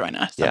 you don't join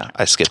us. Yeah,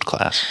 I skipped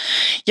class.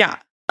 Yeah.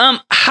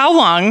 How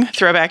long,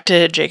 throwback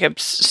to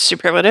Jacob's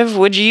superlative,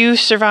 would you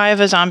survive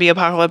a zombie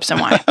apocalypse and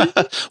why?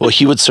 Well,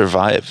 he would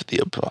survive the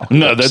apocalypse.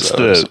 No,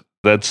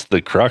 that's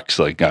the crux.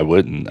 Like, I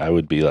wouldn't. I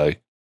would be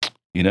like,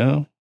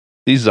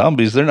 these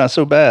zombies, they're not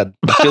so bad.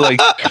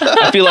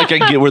 I feel like I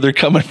get where they're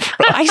coming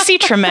from. I see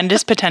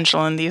tremendous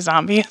potential in these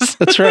zombies.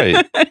 That's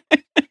right.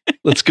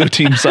 Let's go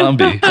Team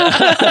Zombie.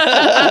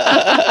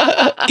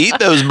 Eat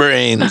those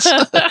brains.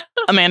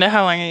 Amanda,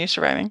 how long are you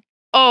surviving?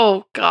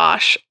 Oh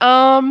gosh.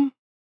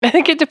 I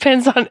think it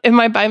depends on am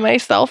I by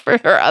myself or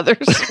are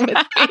others with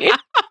me?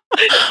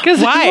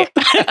 Why?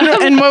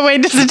 In what way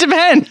does it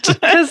depend?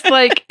 Because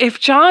like if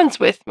John's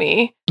with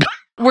me,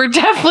 we're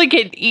definitely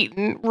getting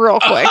eaten real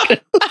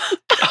quick.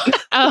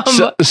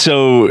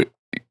 So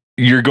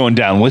you're going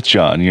down with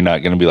John. You're not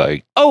going to be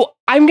like, oh,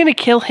 I'm going to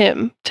kill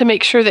him to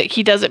make sure that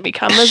he doesn't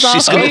become a zombie.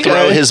 She's going to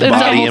throw his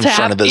body in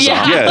front of the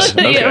zombie. Yeah. Yes,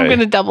 okay. Yeah, I'm going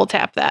to double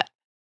tap that.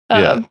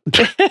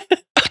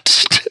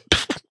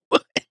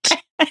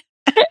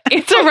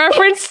 It's a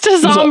reference to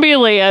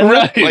Zombieland.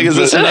 Right. Like, is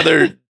this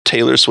another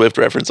Taylor Swift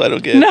reference I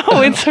don't get?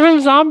 No, it's from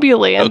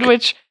Zombieland, Okay.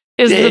 which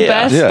is the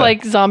best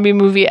like zombie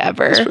movie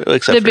ever.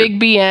 Except The Big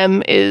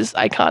BM is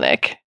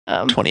iconic.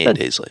 28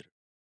 days later.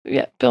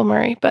 Yeah, Bill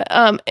Murray. But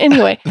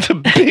anyway. The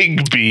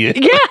Big B.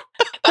 Yeah.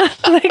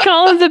 They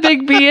call him the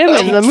Big BM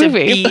in the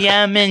movie.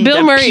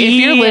 Bill Murray, if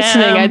you're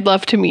listening, I'd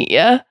love to meet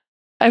you.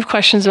 I have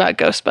questions about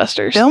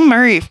Ghostbusters. Bill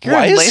Murray, if you're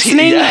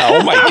listening,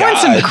 oh my God. I want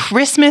some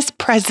Christmas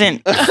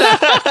present.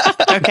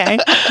 Okay.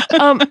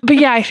 But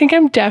yeah, I think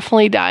I'm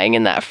definitely dying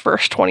in that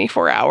first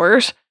 24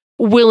 hours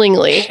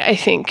willingly. I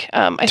think.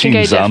 I think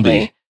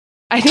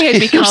I'd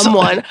become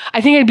one.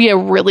 I think I'd be a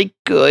really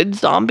good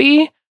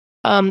zombie.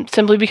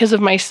 Simply because of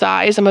my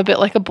size, I'm a bit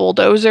like a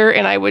bulldozer,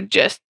 and I would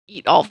just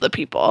eat all of the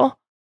people.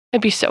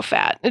 I'd be so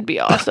fat. It'd be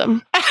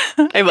awesome.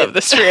 I love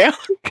this for you.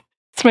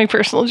 It's my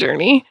personal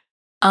journey.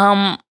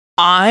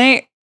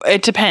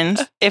 It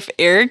depends. If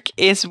Eric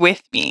is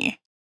with me,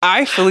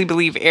 I fully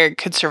believe Eric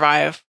could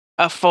survive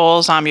a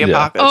full zombie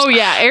apocalypse. Oh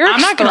yeah, Eric's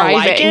I'm not gonna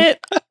like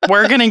it.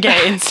 We're gonna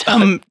get in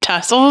some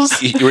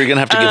tussles. We're gonna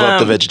have to give up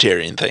the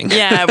vegetarian thing.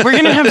 Yeah, we're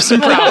gonna have some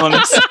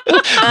problems.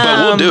 But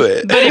we'll do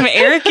it. But if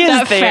Eric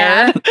is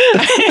there,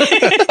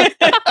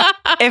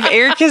 if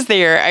Eric is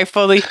there, I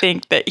fully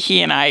think that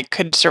he and I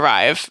could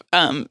survive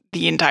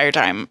the entire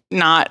time.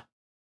 Not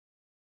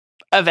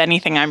of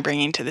anything I'm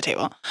bringing to the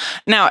table.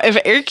 Now, if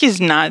Eric is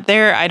not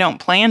there, I don't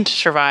plan to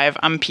survive.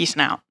 I'm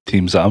peacing out.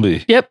 Team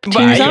Zombie. Yep,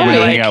 Team Zombie.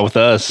 Hang out with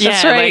us.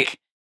 That's right.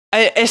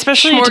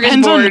 Especially it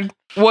depends on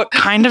what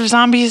kind of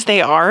zombies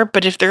they are.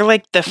 But if they're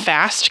like the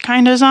fast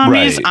kind of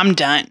zombies, I'm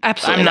done.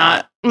 Absolutely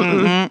I'm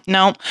not.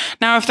 No.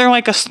 Now, if they're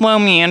like a slow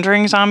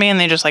meandering zombie and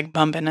they just like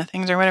bump into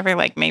things or whatever,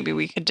 like maybe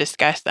we could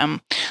discuss them.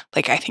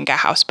 Like I think a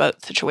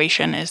houseboat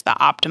situation is the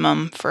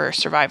optimum for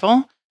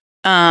survival.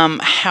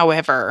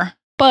 However,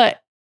 but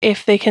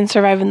if they can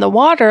survive in the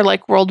water,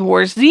 like World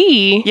War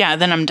Z,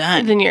 then I'm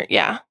done. Then you're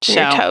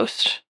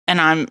toast. And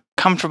I'm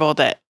comfortable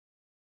that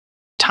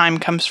time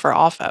comes for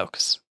all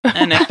folks.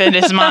 And if it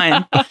is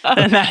mine,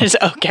 then that is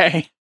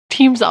okay.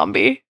 Team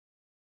Zombie.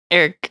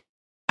 Eric,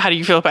 how do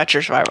you feel about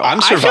your survival? I'm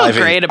surviving. I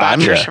feel great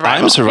about your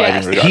survival. I'm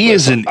surviving regardless. He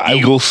is an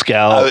Eagle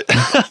Scout.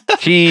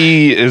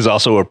 He is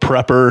also a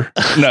prepper.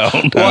 No.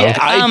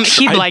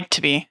 He'd like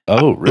to be.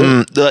 Oh,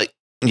 really?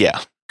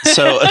 Yeah.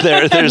 So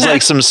there's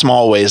like some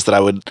small ways that I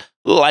would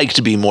like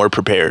to be more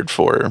prepared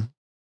for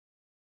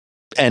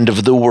end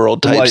of the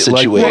world type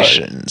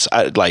situations.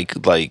 Like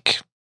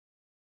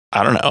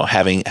I don't know,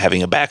 having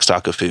a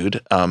backstock of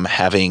food,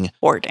 having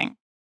hoarding.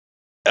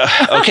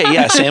 Okay,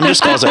 yeah, Sam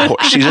just calls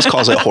it she just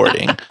calls it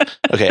hoarding.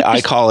 Okay,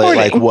 I call it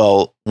like,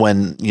 well,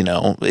 when,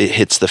 it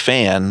hits the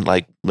fan,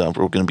 like, well,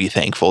 we're going to be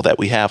thankful that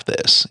we have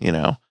this,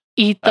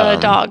 Eat the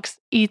dogs.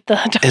 Eat the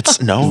dogs.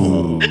 It's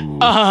no.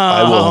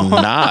 I will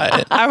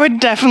not. I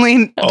would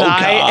definitely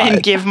die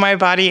and give my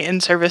body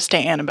in service to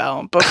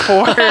Annabelle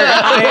before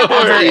I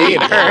ever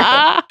ate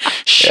her.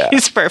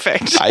 She's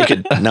perfect. I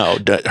could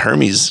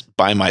Hermes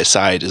by my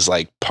side is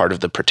like part of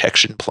the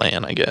protection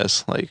plan, I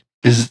guess. Like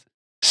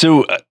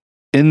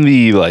in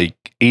the like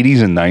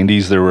 80s and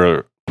 90s, there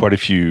were quite a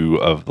few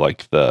of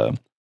like the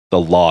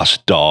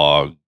lost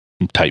dog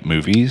type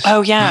movies.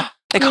 Oh yeah.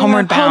 Like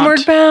Homeward Bound.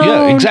 Homeward Bound.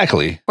 Yeah,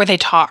 exactly. Where they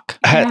talk,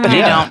 but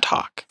they don't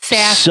talk.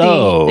 Sassy,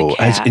 so,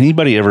 has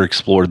anybody ever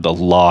explored the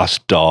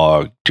lost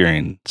dog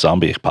during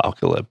zombie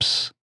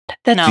apocalypse?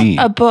 That's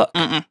a book.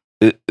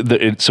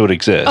 So it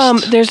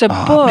exists. There's a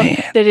book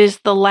that is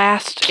the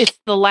last. It's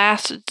the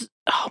last.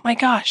 Oh my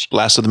gosh!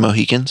 Last of the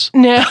Mohicans.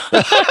 No.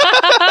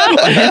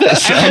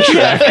 It's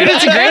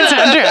a great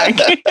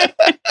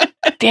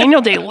soundtrack.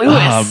 Daniel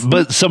Day-Lewis.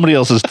 But somebody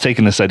else has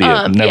taken this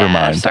idea. Never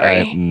mind.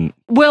 Sorry.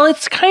 Well,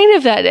 it's kind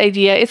of that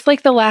idea. It's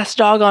like the last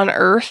dog on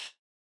Earth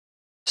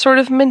sort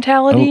of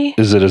mentality.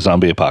 Is it a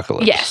zombie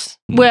apocalypse? Yes.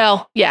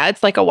 Well, yeah,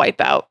 it's like a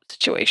wipeout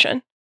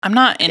situation. I'm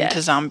not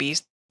into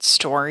zombies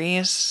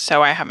stories,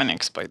 so I haven't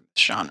explored the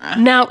genre.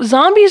 Now,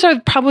 zombies are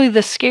probably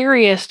the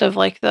scariest of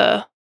like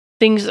the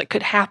things that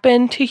could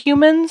happen to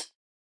humans.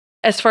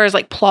 as far as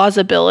like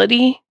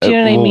plausibility. Do you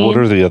know what I mean? What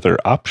are the other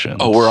options?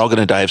 Oh, we're all going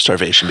to die of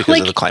starvation because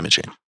Like- of the climate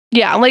change.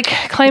 Yeah, like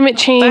climate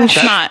change.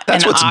 That's not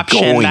that's an what's option.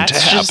 going That's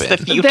to just happen.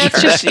 the future.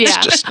 That's just That's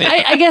yeah. just-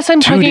 I guess I'm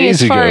 2 talking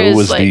days as far ago as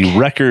was like the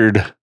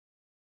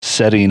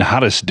record-setting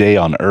hottest day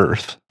on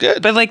Earth.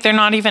 Good. But like they're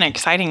not even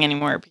exciting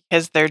anymore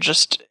because they're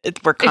just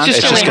we're It's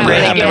just constantly gonna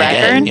breaking happen the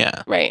again. record.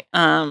 Yeah.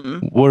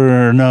 right.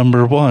 We're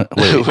number one.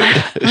 Wait,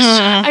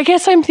 I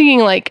guess I'm thinking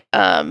like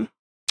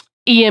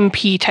EMP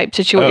type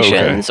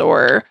situations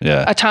or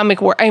yeah,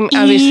 atomic war. I'm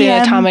obviously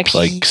EMP. atomic.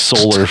 like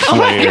solar Oh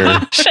my flare.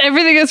 gosh.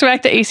 Everything goes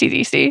back to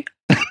AC/DC.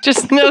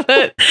 Just know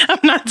that. I'm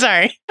not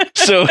sorry.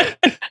 So,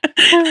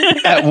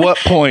 at what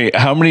point,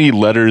 how many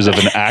letters of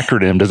an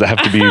acronym does it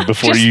have to be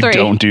before Just you 3.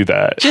 don't do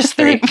that? Just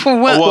 3.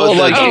 Well,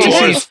 like, the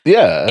AC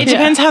yeah. It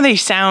depends how they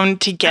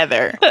sound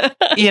together.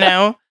 You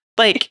know,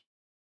 like,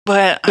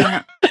 but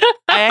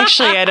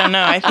I don't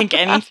know. I think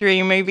any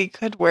 3 maybe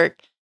could work.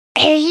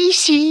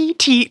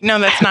 ACT. No,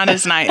 that's not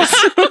as nice.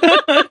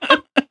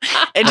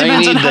 It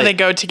depends on how they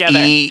go together.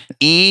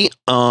 E.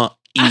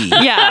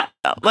 Yeah,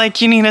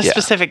 like you need a Yeah.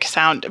 specific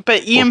sound,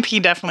 but EMP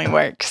definitely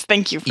works.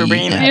 Thank you for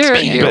bringing that to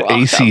You're- me. you're But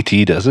welcome.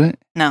 ACT doesn't?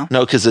 No,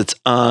 No, because it's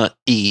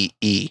E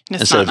It's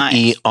instead not of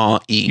nice.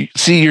 E.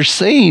 See,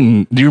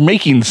 you're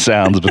making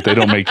sounds, but they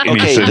don't make any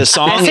Okay, sense. the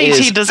song SAT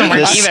is doesn't work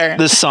this- either.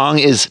 The song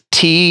is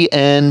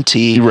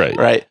TNT.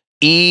 Right.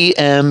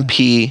 EMP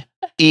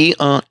E.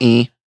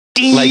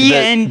 D Like the-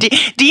 and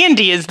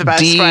D is the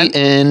best one.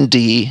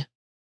 DND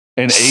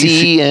And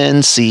AC,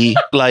 CNC.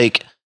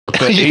 Like,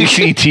 but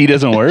ACT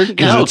doesn't work?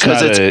 No,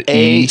 because it's a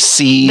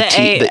ACT. The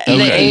A- The the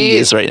E A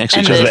is right next to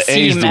and each Because other. the the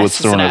A is C what's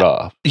messes throwing it it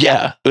up. off.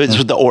 Yeah, it's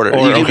with the order.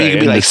 Or, you could okay, be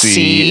and like the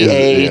C is-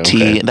 CAT.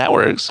 yeah, okay. That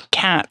works.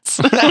 Cats.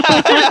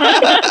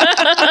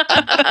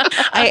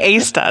 I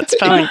aced that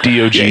spelling.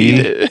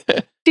 DOG.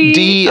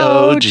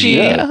 DOG.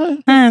 Yeah.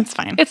 It's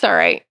fine. It's all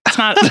right. It's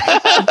not.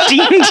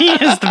 D&D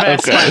is the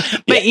best Okay.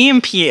 one, but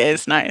EMP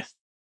is nice.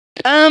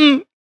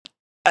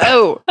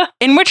 Oh,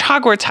 in which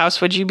Hogwarts house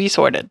would you be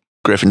sorted?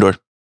 Gryffindor.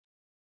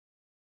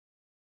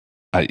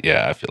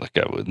 Yeah, I feel like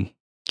I would.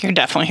 You're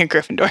definitely a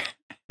Gryffindor.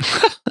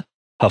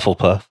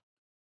 Hufflepuff.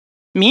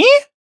 Me?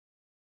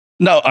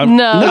 No, No,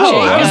 no. Jake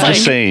I'm is just like-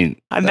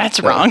 saying. That's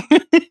wrong.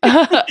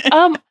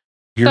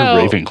 You're So-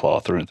 a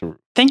Ravenclaw through and through.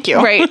 Thank you.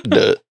 right.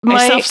 Duh. I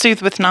My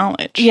self-soothe with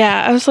knowledge.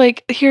 yeah, I was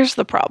like, here's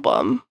the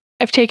problem.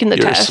 I've taken the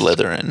You're test. a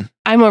Slytherin.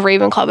 I'm a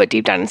Ravenclaw, but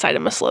deep down inside,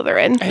 I'm a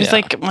Slytherin. I was Yeah.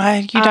 like, well,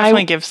 you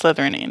definitely give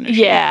Slytherin energy.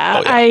 Yeah,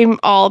 Oh, yeah. I'm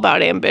all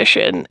about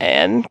ambition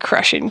and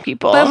crushing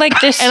people. But like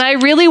this, and I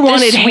really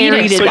wanted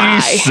Harry to sweetest- But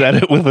die. you said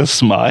it with a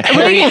smile.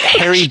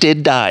 Harry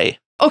did die.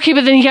 Okay,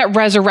 but then he got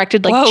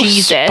resurrected like Whoa,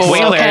 Jesus.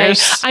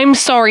 spoilers. Okay? I'm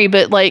sorry,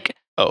 but like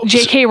Oh,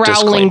 J.K. Rowling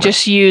disclaimer.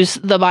 just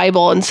used the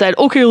Bible and said,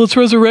 "Okay, let's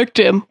resurrect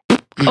him."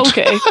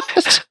 Okay,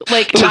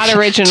 like not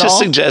original. To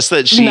suggest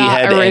that she Not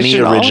had any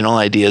original. original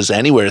ideas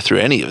anywhere through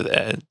any of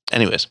that.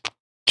 Anyways,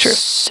 True.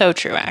 So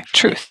true,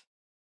 actually. Truth.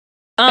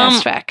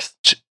 That's facts.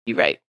 ch- You're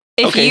right.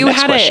 If Okay, you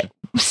next had question.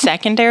 a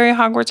secondary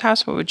Hogwarts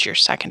house, what would your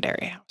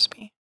secondary house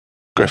be?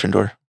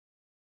 Gryffindor.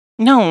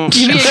 No.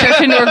 You be a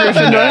Gryffindor,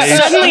 Gryffindor. Nice.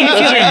 Suddenly I feel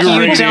That's a like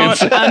you great don't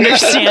answer.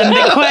 understand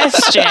the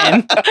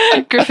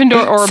question.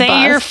 Gryffindor or Say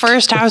bust. your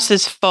first house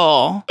is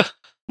full.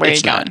 Where are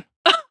It's you not. going?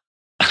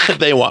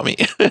 They want me.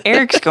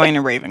 Eric's going to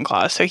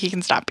Ravenclaw, so he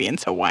can stop being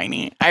so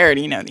whiny. I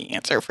already know the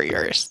answer for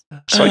yours.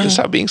 So I can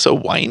stop being so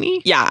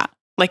whiny. Yeah,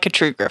 like a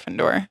true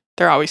Gryffindor.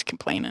 They're always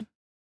complaining.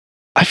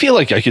 I feel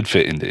like I could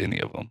fit into any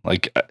of them.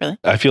 Like, Really?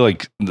 I feel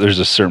like there's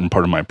a certain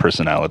part of my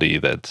personality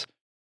that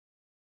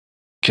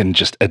can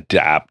just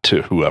adapt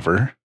to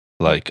whoever.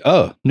 Like,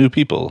 oh, new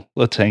people,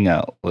 let's hang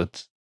out.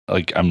 Let's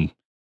like, I'm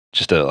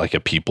just a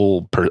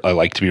people. I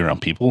like to be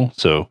around people.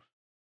 So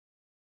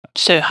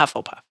So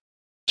Hufflepuff.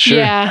 sure,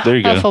 Yeah, there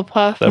you go.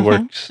 Hufflepuff. That Mhm.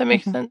 works. That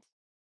makes Mhm. sense.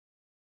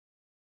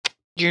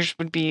 Yours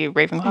would be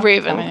Ravenclaw.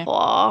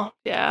 Ravenclaw.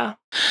 Yeah.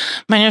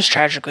 Mine is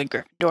tragically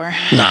Gryffindor,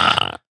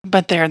 Nah.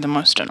 but they're the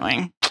most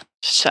annoying.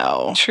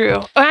 So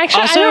True.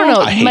 Actually, Also, I don't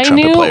know. I hate My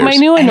trumpet new players. my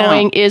new I know.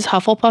 annoying is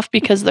Hufflepuff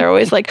because they're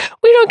always like,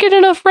 we don't get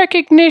enough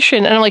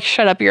recognition, and I'm like,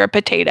 shut up, you're a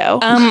potato.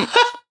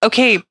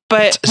 okay,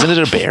 but Isn't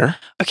it a bear?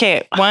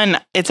 okay, one,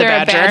 it's a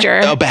They're badger.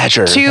 A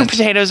badger. Two,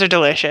 potatoes are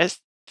delicious.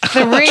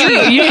 True,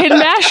 you can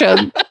mash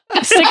them,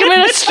 stick them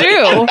in a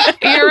stew.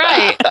 You're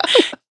right.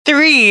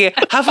 Three,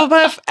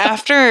 Hufflepuff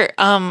after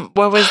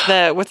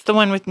what's the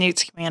one with Newt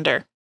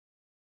Scamander?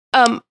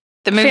 The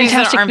movies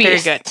Fantastic that aren't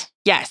Beasts. very good.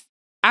 Yes.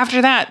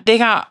 After that, they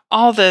got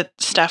all the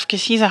stuff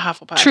because he's a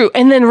Hufflepuff. True,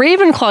 and then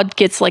Ravenclaw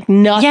gets like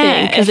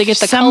nothing because they if get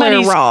the color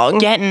somebody's wrong.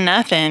 Getting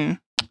nothing.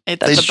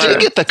 It's They a did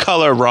bird. get the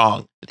color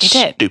wrong. It's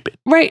They did. stupid.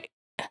 Right.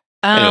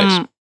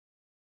 Anyways.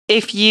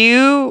 If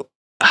you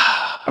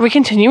Are we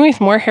continuing with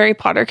more Harry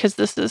Potter? Because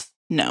this is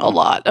no a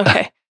lot.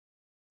 Okay.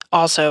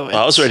 Also, Well,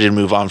 I was ready to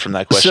move on from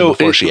that question So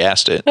before it- she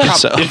asked it. Prob-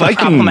 So If I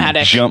can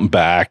Problematic. jump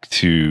back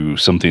to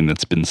something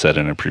that's been said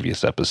in a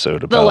previous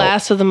episode about The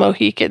last of the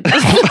Mohicans.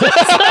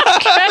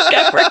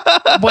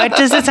 what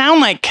does it sound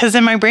like? Because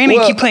in my brain, I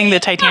Well, keep playing the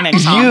Titanic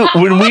song. you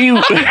when we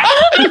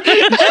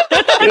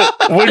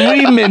when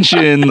we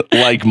mentioned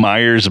like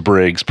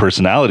Myers-Briggs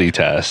personality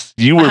test,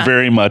 you were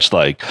very much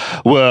like,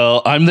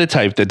 well, I'm the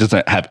type that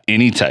doesn't have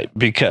any type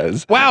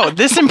because. Wow,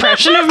 this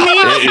impression of me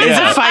is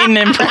a fighting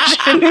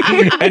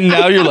impression. And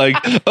now you're like,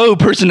 oh,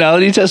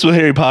 personality test with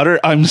Harry Potter?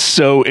 I'm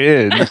so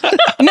in.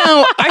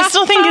 No, I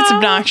still think it's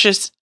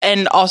obnoxious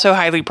and also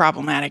highly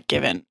problematic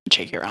given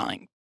J.K.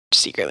 Rowling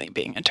secretly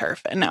being a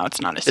TERF, and now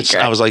it's not a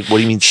secret. I was like, what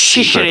do you mean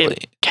She should have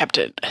secretly? kept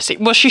it a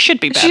secret. Well, she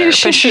should be better,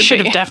 but she should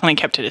have definitely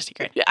kept it a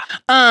secret. Yeah.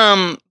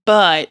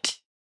 But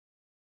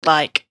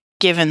like,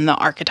 given the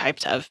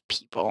archetypes of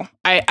people,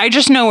 I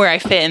just know where I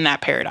fit in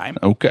that paradigm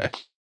Okay.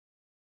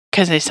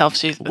 because they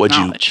self-soothe with Would you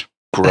knowledge.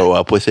 Grow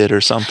up with it or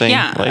something?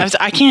 Yeah, Like,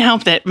 I can't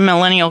help that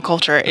millennial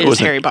culture it is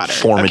wasn't Harry Potter.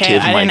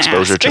 formative I my didn't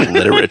exposure ask. to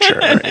literature.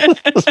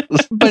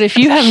 Right? But if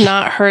you have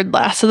not heard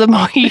Last of the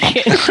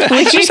Mohicans,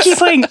 I just keep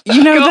like,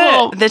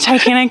 Go the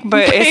Titanic,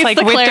 but it's It's like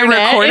the with the clarinet.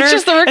 recorder. It's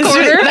just the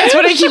recorder. That's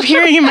what I keep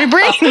hearing in my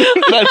brain.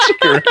 That's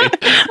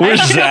great.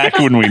 Where's Zach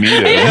when we need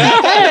him?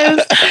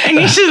 Yes. And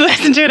you should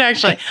listen to it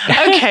actually.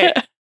 Okay.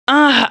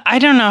 I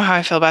don't know how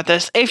I feel about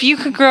this. If you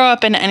could grow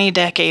up in any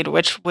decade,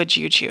 which would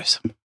you choose?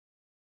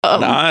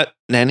 Not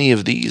any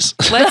of these.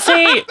 Let's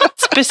say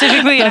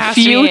specifically it the has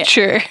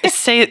future. to be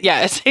say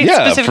Yeah,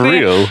 specifically for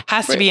real.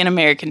 has to be an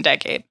American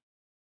decade.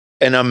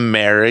 An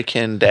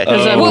American decade.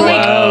 Because I'm Well,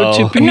 proud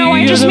to be No,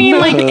 I just mean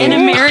like an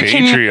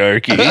American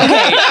Patriarchy.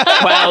 Okay,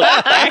 well,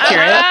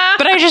 accurate.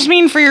 But I just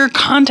mean for your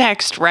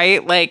context,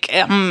 right? Like,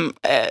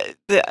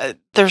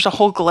 there's a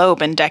whole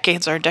globe, and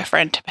decades are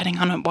different depending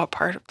on what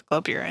part of the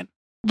globe you're in.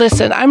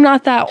 Listen, I'm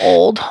not that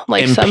old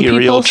like some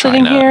Imperial people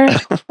sitting China. here,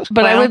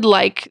 but I Well- would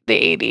like the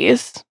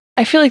 80s.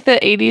 I feel like the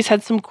 80s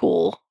had some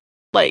cool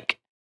like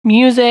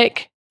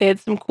music. They had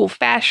some cool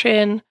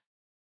fashion.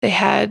 They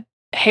had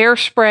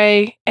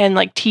hairspray and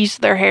like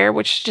teased their hair,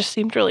 which just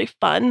seemed really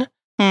fun.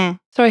 Hmm.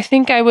 So I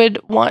think I would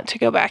want to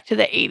go back to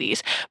the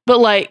 80s, but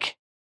like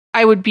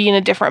I would be in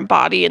a different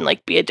body and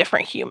like be a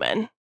different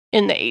human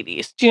in the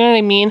 80s. Do you know what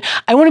I mean?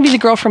 I want to be the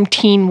girl from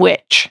Teen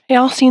Witch.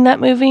 Y'all seen that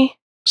movie?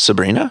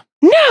 Sabrina?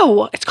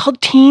 No, it's called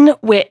Teen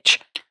Witch.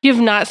 If you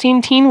have not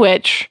seen Teen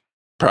Witch,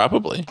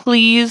 Probably.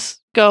 please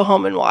go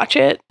home and watch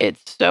it.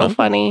 It's so Okay.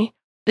 funny.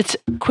 It's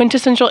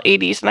quintessential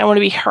 80s, and I want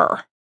to be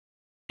her.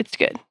 It's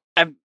good.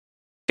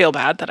 Feel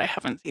bad that I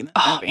haven't seen that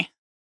Oh. movie.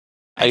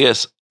 I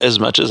guess as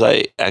much as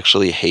I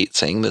actually hate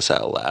saying this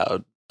out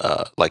loud,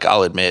 like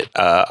I'll admit,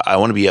 I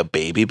want to be a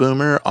baby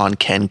boomer on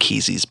Ken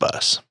Kesey's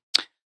bus.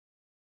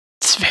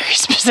 It's very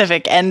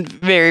specific and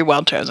very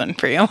well chosen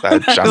for you.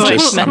 I'm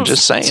just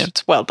That's- saying.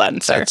 It's well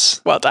done, sir.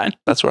 That's Well done.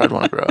 that's where I'd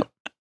want to grow up.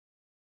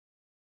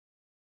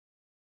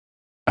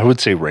 I would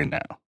say right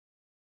now.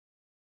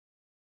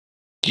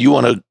 Do you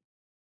want to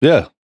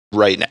Yeah.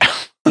 right now?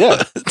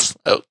 Yeah.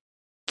 Oh,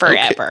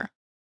 Forever.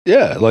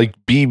 Yeah. Like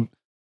be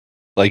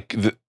like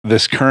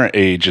this current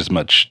age as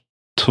much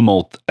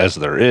tumult as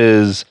there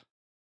is.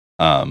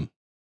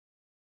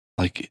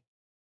 Like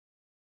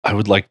I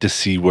would like to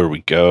see where we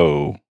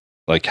go,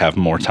 like have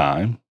more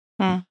time.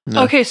 no.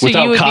 Okay, so you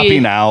Without would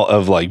copying be out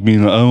of like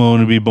being, I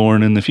want to be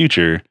born in the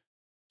future.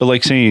 But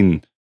like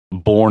saying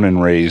born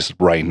and raised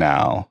right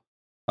now,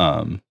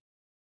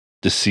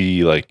 to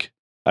see like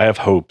I have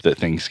hope that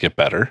things get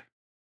better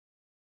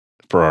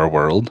for our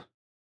world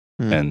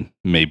and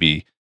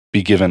maybe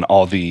be given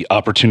all the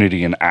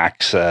opportunity and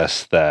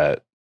access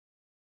that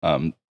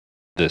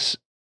this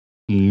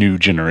new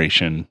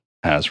generation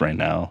has right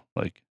now.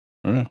 Like,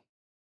 I don't know.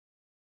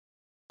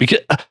 Because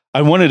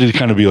I wanted to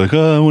kind of be like,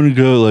 oh, I want to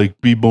go like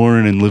be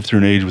born and live through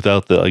an age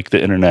without the like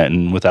the internet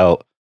and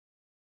without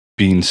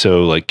being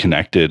so like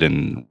connected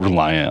and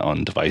reliant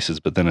on devices.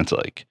 But then it's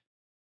like,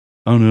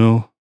 oh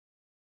no,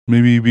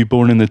 maybe be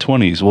born in the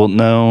 20s. Well,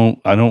 no,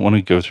 I don't want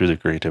to go through the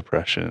Great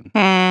Depression.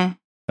 Hmm.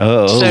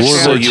 Oh,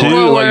 So World true. War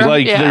You II. want-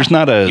 Like yeah. there's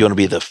not a You want to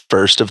be the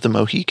first of the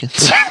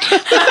Mohicans?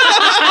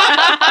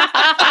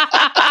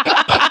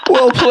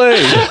 well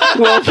played.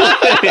 Well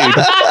played.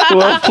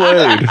 Well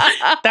played.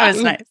 That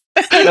was nice.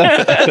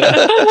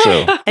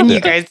 So, And you yeah.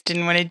 guys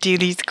didn't want to do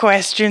these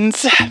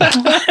questions.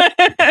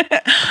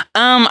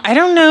 I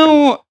don't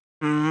know.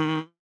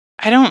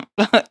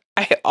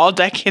 All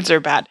decades are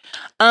bad.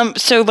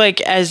 So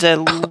like as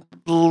a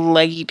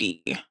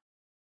lady, if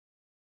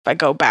I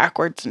go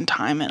backwards in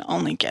time, it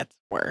only gets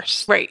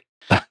worse. right.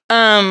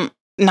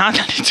 Not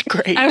that it's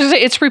great. I was gonna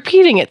say, it's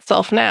repeating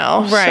itself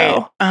now.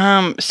 Right.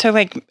 So. So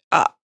like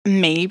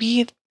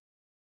maybe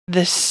the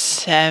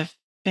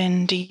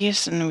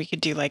 70s, and we could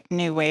do like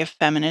new wave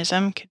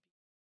feminism. Could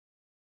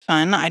be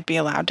fun. I'd be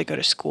allowed to go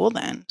to school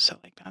then. So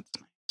like that's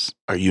nice.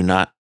 Are you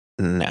not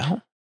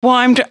now?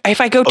 Well, if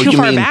I go too you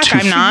far mean back, too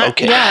I'm not.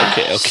 Okay, Yeah.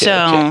 okay.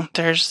 So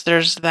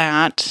there's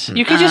that.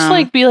 You could just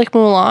like be like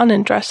Mulan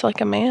and dress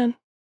like a man.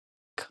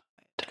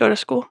 To go to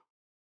school.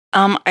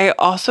 I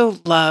also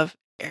love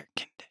air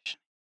conditioning,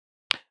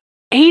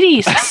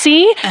 80s.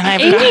 See? and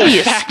I've got to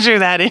 80s. factor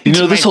that into You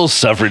know, this my whole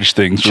suffrage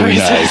thing's really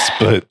choices. nice,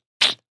 but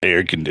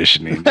air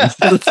conditioning.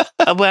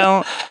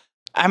 well,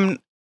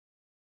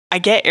 I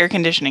get air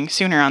conditioning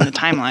sooner on the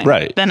timeline,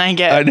 Right. than I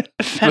get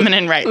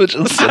feminine rights. Which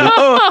is So,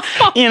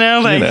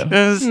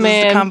 this is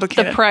Man,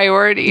 complicated. the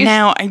priorities.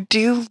 Now, I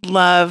do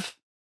love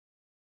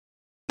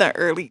the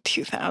early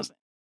 2000s,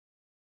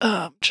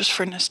 just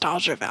for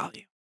nostalgia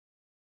value.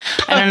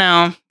 I don't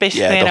know.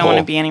 Basically, Yeah, I the don't want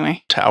to whole be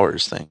anywhere.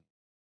 Towers thing.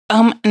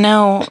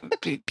 No,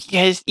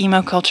 because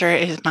emo culture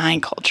is my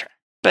culture,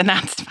 but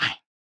that's fine.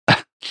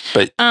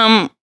 But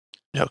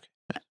okay.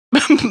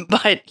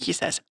 But he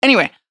says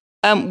anyway.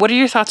 What are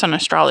your thoughts on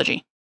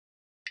astrology?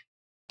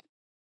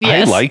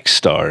 Yes. I like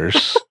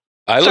stars.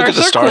 I look at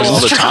the stars cool. all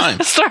the time.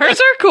 Stars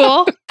are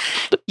cool.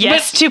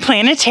 Yes, to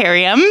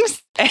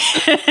planetariums.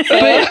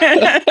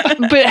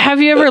 But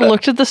have you ever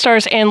looked at the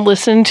stars and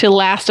listened to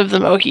Last of the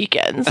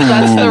Mohicans?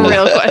 That's the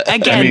real question.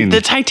 Again, I mean-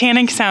 the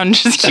Titanic sound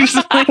just keeps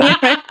playing in my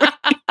brain.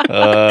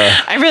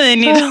 I really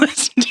need to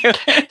listen to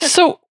it.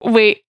 So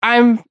wait,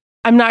 I'm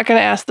not going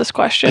to ask this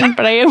question,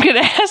 but I am going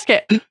to ask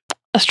it.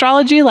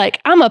 Astrology, like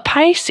I'm a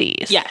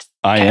Pisces. Yes.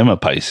 I am a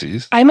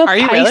Pisces. I'm a Are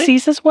you really?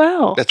 Pisces as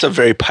well. That's a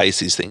very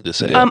Pisces thing to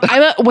say. I'm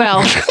a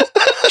well.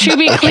 To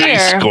be clear,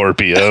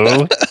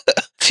 Scorpio.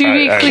 to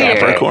be I- clear,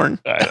 Capricorn.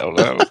 I don't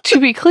know. to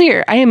be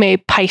clear, I am a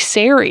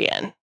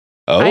Piscean.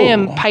 Oh. I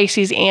am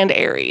Pisces and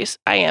Aries.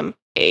 I am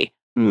a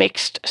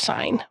mixed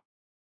sign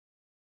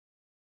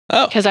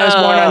Oh, because I was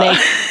born on a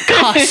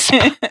cusp.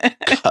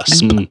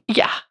 cusp. Mm,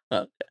 Yeah.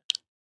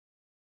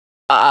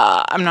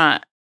 I'm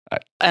not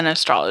an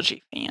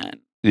astrology fan.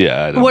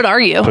 yeah. I don't What are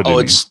you? put Oh,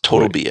 any it's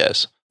total weight.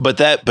 BS. But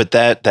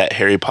that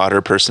Harry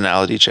Potter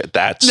personality check.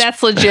 That's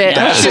legit.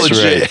 that's That's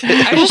legit.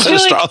 I just feel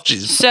like-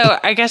 Astrology's So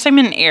I guess I'm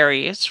in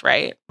Aries,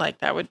 right? Like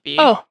that would be.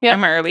 Oh, yeah.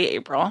 I'm early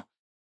April.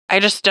 I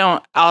just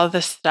don't. All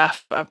this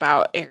stuff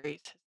about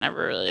Aries has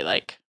never really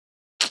like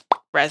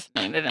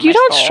resonated. In You my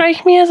don't soul.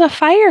 strike me as a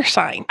fire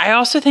sign. I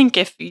also think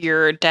if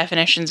your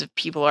definitions of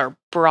people are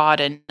broad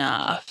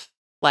enough,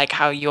 like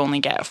how you only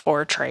get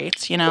 4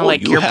 traits, Oh,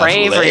 like you you're have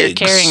brave or you're legs.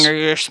 caring or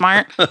you're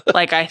smart,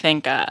 like I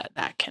think that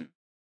can.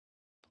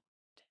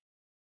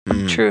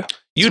 Mm. True.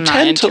 You I'm not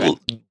tend into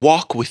to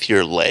walk with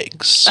your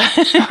legs.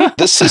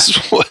 This is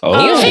what.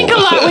 Oh. You think a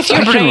lot with your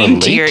I can brain,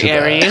 relate dear to that.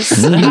 Aries,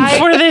 Mm.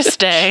 for this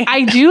day.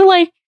 I do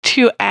like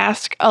to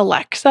ask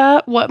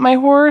Alexa what my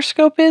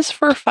horoscope is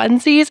for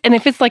funsies. And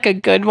if it's like a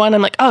good one,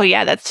 I'm like, oh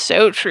yeah, that's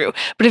so true.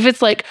 But if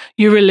it's like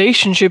your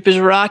relationship is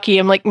rocky,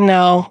 I'm like,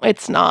 no,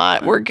 it's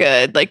not. We're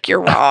good. Like you're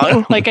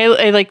wrong. Like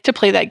I like to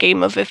play that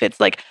game of if it's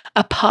like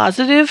a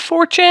positive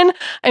fortune,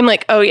 I'm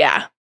like, oh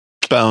yeah,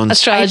 Bones.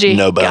 astrology.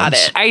 No bones. Got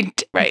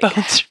it. Right.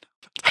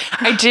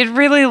 I did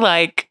really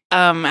like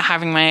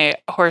having my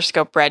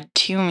horoscope read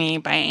to me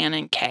by Ann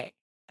and Kay.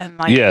 And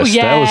like Yes,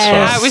 that was fun.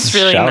 that was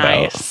really Shout out.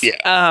 nice.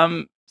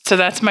 Yeah. So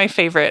that's my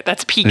favorite.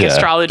 That's peak Yeah,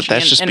 astrology But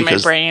that's just in my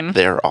because brain.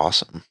 they're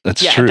awesome.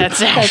 That's Yeah, true.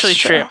 that's actually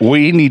true. true.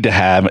 We need to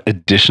have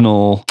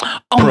additional Oh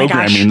my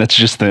programming gosh. that's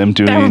just them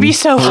doing. That would be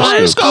so fun.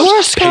 horoscopes.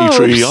 Horoscopes.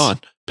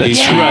 Patreon. That's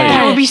Yeah, right.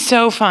 that would be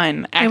so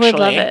fun. I Actually, would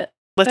love it.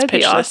 Let's That'd be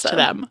pitch this to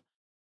awesome.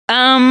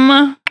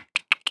 them.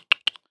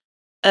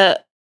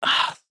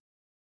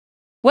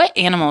 What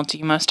animal do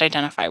you most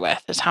identify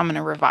with? Is how I'm going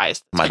to revise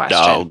this My question.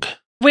 dog.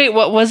 Wait,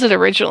 what was it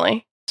originally?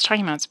 I was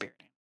talking about spirit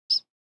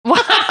animals,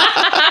 What?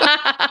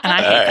 and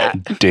I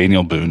hate that.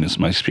 Daniel Boone is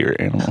my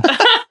spirit animal.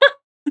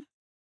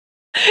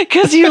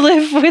 Because you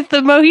live with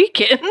the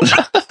Mohicans.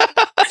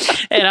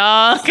 It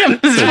all comes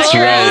That's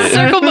full right.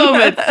 circle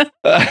moments.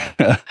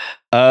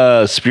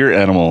 Spirit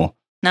animal.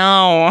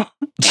 No,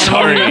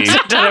 Sorry, Animal you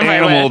most identify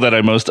animal with. that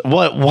I most.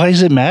 What? Why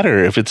does it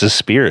matter if it's a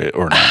spirit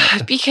or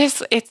not?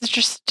 Because it's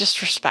just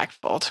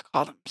disrespectful to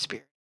call them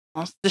spirit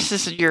animals. This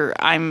is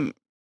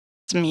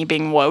it's me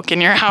being woke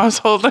in your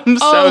household. I'm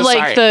so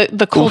like sorry.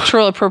 the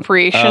cultural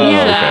appropriation. Oh, of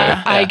Yeah.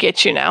 that. I Yeah.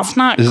 get you now. It's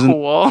not Isn't-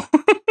 cool.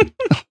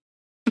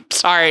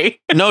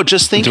 Sorry. No,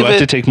 just think Do of I have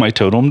it. to take my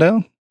totem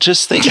down?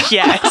 Just think.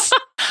 Yes.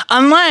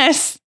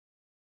 Unless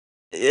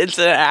it's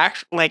an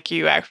act like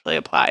you actually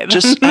apply.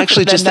 Just Then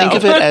think no.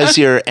 of it as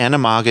your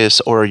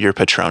animagus or your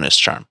patronus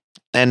charm.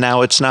 And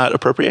now it's not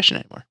appropriation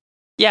anymore.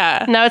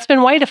 Yeah. Now it's been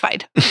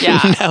whiteified. Yeah.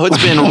 Now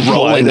it's been Why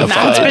rolling the the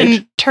Now it's fuck?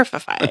 been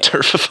turfified.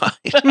 turfified.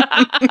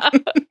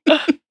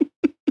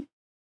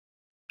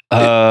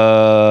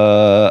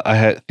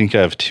 Think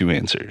I have 2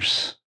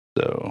 answers.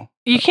 So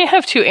You can't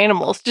have 2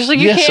 animals. Just like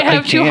you Yes, can't I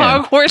have 2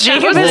 can. Hogwarts.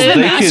 Jacob Well, is the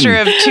they master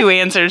can- of 2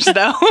 answers,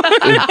 though.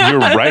 You're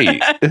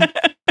right.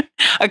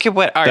 Okay,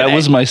 what are That they?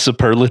 was my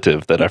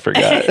superlative that I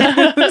forgot.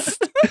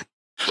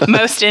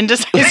 Most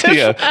indecisive.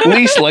 Yeah,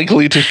 least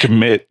likely to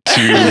commit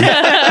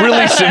to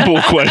really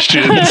simple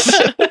questions.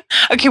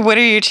 Okay, what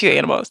are your 2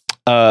 animals?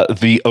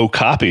 The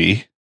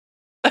okapi.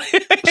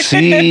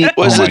 See,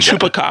 Was oh it my God.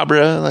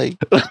 chupacabra?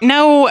 Like,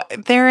 No,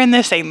 they're in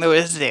the St.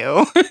 Louis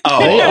Zoo. They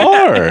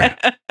oh, are.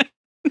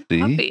 See?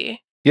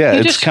 Copy. Yeah,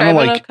 Can you it's kind of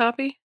describe like a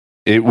copy?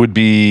 it would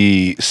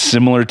be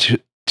similar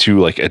to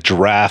like a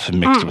giraffe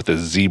mixed with a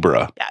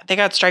zebra, Yeah, they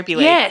got stripy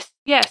legs.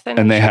 Yes. I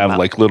know and they what you're have about.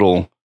 like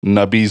little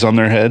nubbies on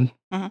their head.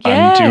 Mhm.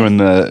 Yes. I'm doing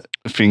the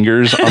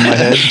fingers on my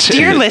head.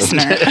 Dear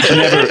listener.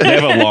 They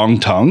have a long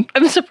tongue.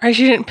 I'm surprised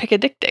you didn't pick a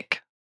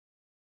dick.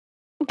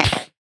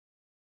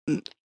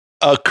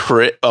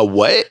 A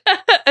what?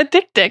 A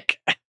dick.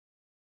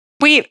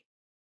 Wait,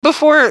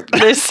 before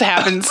this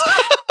happens,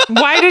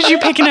 why did you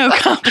pick an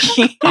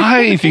okapi?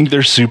 I think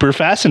they're super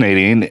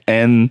fascinating,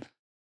 and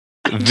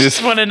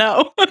Just want to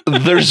know.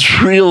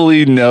 there's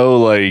really no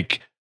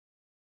like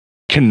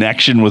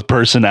connection with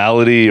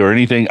personality or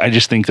anything. I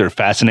just think they're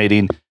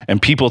fascinating,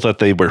 and people thought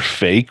they were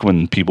fake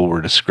when people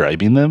were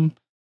describing them.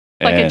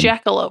 Like a And-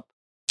 jackalope.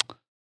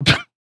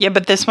 Yeah,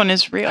 but this one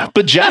is real.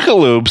 But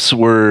jackalopes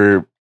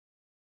were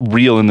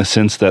real in the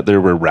sense that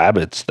there were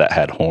rabbits that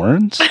had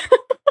horns.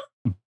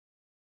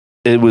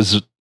 It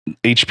was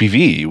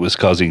HPV was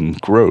causing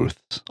growth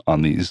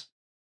on these.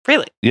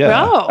 Really? Yeah.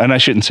 Wow. And I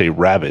shouldn't say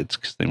rabbits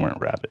because they weren't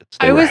rabbits.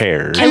 They I were was-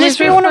 hares. Can this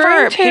be one of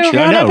our referring to- Patreon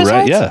Yeah, I know, episodes?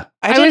 right? Yeah.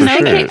 I I didn't was know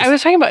for thinking, this. I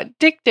was talking about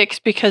dicks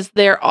because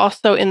they're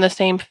also in the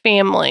same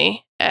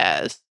family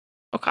as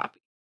okapi.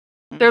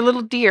 They're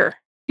little deer.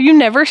 Have you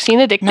never seen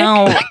a dick?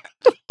 No.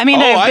 I mean,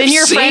 Oh, I've been I've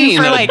your friend seen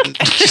for a- like,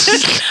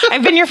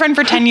 I've been your friend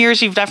for 10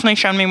 years. You've definitely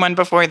shown me one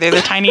before. They're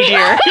the tiny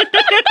deer.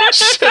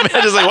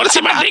 Amanda's like, want to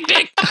see my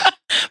dick?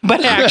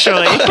 But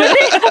actually,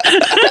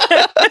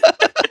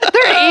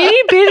 They're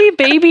itty bitty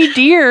baby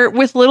deer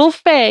with little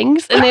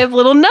fangs, and they have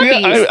little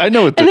nubbies. Yeah, I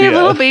know what and they have yeah.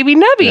 little baby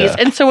nubbies. Yeah.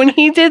 And so when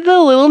he did the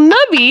little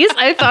nubbies,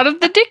 I thought of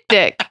the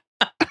dick.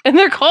 And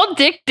they're called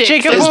dick dicks.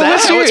 Jacob, Is what that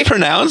was how your- it's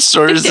pronounced,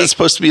 or is Dick. it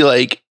supposed to be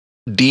like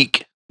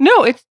deek?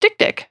 No, it's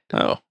dick.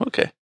 Oh,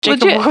 okay.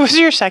 Jacob, Legit. what was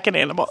your second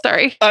animal?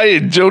 Sorry. I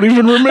don't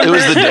even remember. It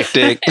was the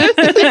dick.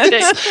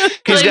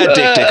 He's got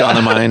dick on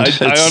the mind. I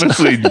It's-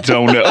 honestly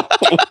don't know.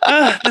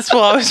 This will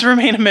always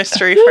remain a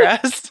mystery for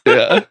us.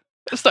 Yeah.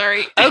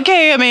 Sorry.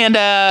 Okay,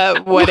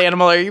 Amanda, what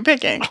animal are you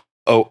picking?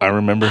 Oh, I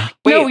remember.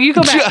 No, Wait. you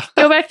go back.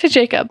 Go back to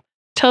Jacob.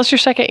 Tell us your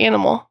second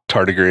animal.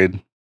 Tardigrade.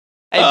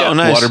 I Oh, don't.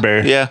 nice. Water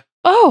bear. Yeah,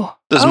 Oh.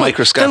 those Oh,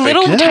 microscopic. the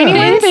little Yeah. tiny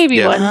Little ones? baby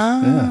Yeah. one.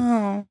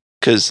 Oh.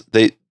 Because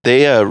they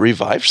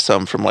revived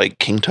some from like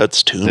King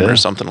Tut's tomb Yeah. or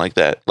something like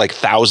that. Like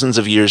thousands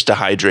of years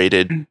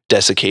dehydrated,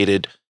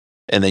 desiccated,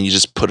 and then you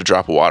just put a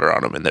drop of water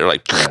on them, and they're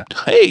like, Yeah.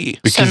 "Hey, So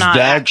Because not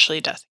that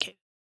actually desiccated.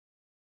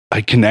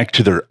 I connect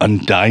to their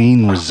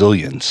undying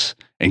resilience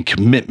and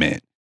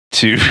commitment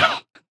to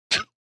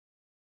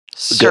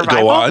Survival?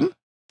 go on."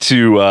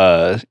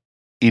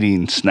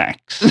 eating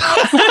snacks.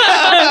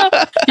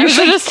 You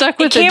should have stuck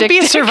It with the can't dick.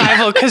 be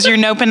survival because you're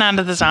noping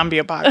onto the zombie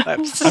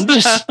apocalypse. I'm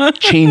just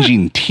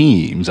changing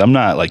teams. I'm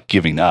not like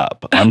giving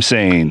up. I'm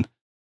saying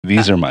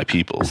these are my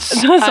people.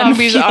 The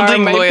zombies are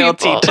Unyielding my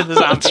loyalty people. to the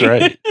zombie. That's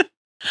right.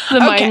 The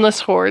Okay. mindless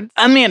hordes.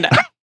 Amanda,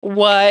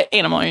 what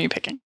animal are you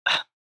picking?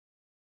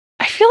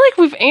 I feel like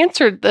we've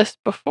answered this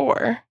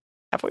before.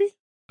 Have we?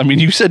 I mean,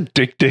 you said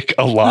dick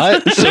a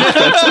lot. So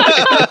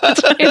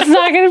It's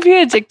not going to be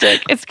a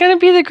dick. It's going to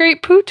be the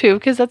great Putu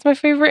because that's my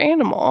favorite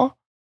animal,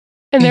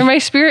 and they're my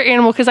spirit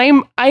animal because I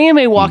am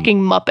a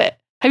walking Muppet.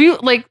 Have you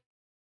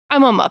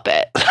I'm a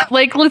Muppet.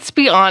 Like, let's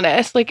be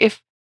honest. Like,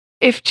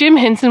 if Jim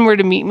Henson were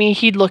to meet me,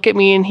 he'd look at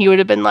me and he would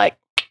have been like,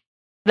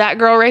 "That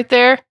girl right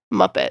there,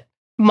 Muppet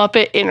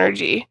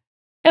energy,"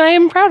 and I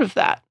am proud of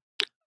that.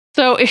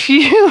 So if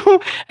you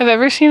have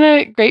ever seen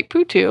a great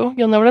Putu,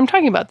 you'll know what I'm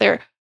talking about.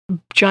 They're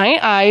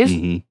giant eyes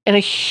Mhm. and a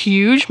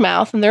huge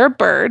mouth, and they're a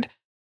bird.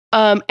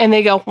 And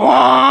they go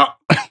wah,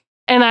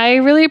 and I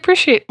really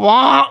appreciate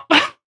wah.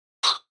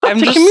 I'm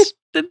To just give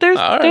me- they're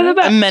All the right.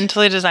 best. I'm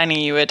mentally designing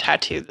you a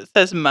tattoo that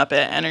says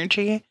Muppet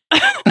energy.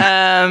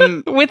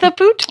 With a I'm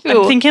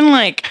Putu. thinking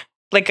like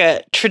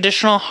a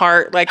traditional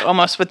heart, like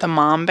almost with the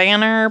mom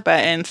banner,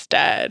 but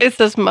instead It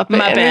says Muppet,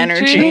 Muppet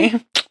energy.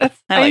 That's,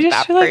 I I, like just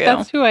that feel for like you.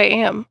 that's who I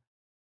am.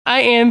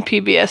 I am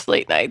PBS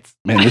late nights.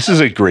 Man, this is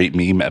a great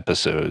meme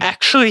episode.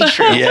 Actually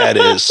true. Yeah, it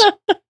is.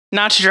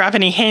 Not to drop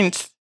any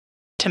hints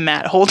to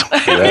Matt Holdway.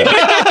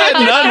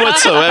 None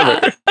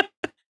whatsoever.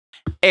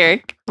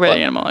 Eric, what What?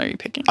 animal are you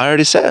picking? I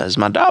already said it's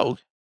my dog,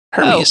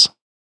 Hermes.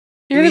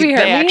 You're gonna be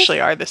They Hermes? actually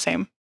are the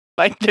same.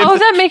 Like they're, Oh,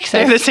 that makes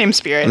they're sense. the same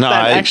spirit. No,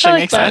 that I actually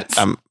like makes that.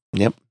 sense.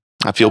 Yep.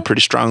 I feel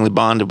pretty strongly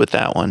bonded with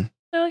that one.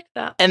 I like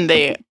that. And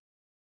they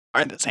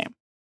are the same.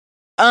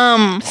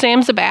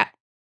 Sam's a bat.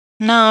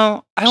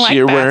 No, I like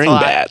You're bats wearing a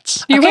lot.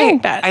 bats. You're Okay, wearing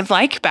bats. I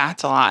like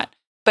bats a lot,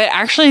 but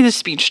actually, the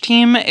speech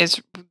team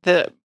is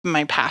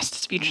my past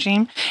speech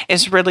team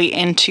is really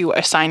into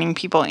assigning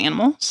people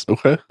animals.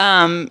 Okay.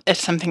 It's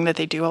something that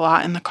they do a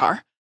lot in the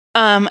car.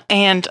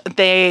 And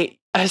they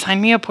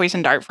assigned me a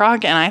poison dart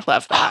frog, and I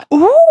love that.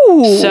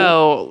 Ooh.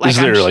 So, like, Is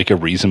there like a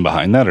reason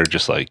behind that, or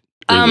just like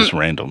it was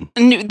random?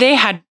 they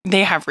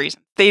have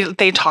reasons.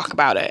 They talk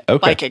about it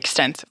Okay. like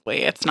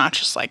extensively. It's not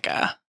just like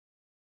a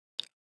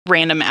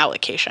random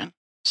allocation.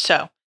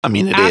 So I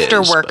mean, it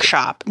after is, but-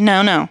 workshop,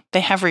 no,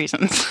 they have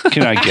reasons.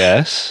 Can I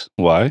guess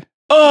why?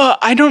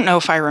 I don't know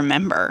if I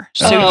remember.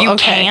 So Oh, you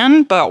okay.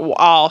 can, but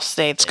I'll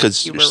say It's that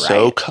because you you're were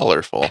so right.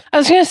 colorful. I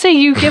was gonna say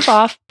you give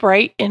off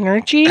bright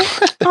energy,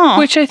 Aw.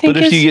 which I think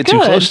But if is you get good.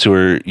 too close to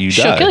her, you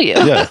She'll die. kill you.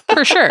 Yeah.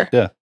 For sure.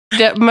 Yeah.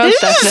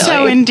 Most This is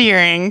so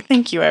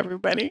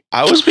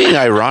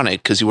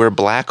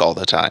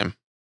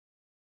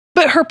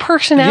but her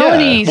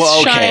personality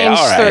Well, okay, shines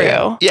all right.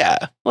 through. Yeah.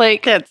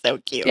 Like That's so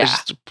cute. Yeah.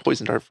 There's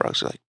poison dart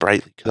frogs are like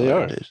brightly They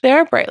colored. are. they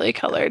are brightly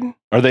colored.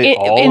 Are they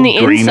all in the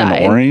green inside.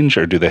 and orange,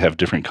 or do they have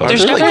different colors?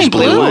 There's definitely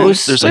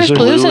blues. There's There's like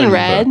blues blue and and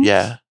red.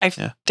 Yeah.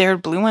 There are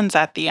blue ones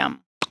at the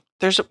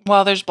There's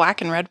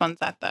black and red ones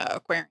at the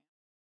aquarium.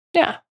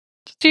 Yeah.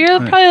 So you're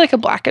Nice. probably like a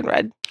black and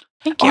red.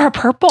 Thank you. Or a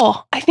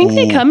purple. I think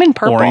they Ooh, come in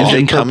purple. orange They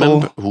and come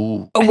in. purple.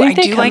 Ooh. Oh, think I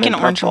they do come like in an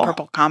orange and purple.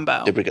 purple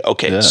combo. There we go.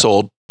 Okay, Yeah.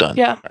 sold. Done.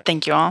 Yeah.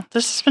 Thank you all.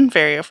 This has been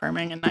very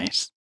affirming and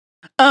nice.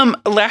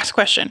 Last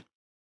question.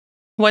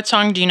 What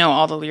song do you know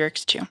all the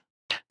lyrics to?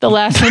 The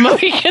last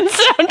Mohican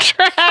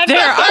soundtrack. There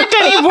aren't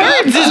any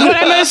words, is what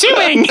I'm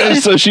assuming. And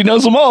so she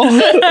knows them all.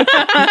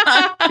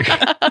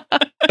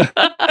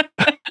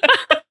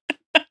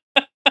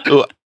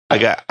 Ooh, I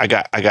got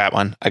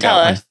one. I got Tell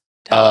one. us.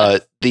 Tell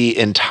us. The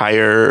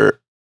entire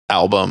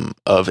album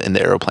of In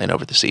the Aeroplane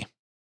Over the Sea.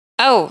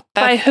 Oh,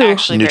 By that's who?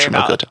 actually very Neutral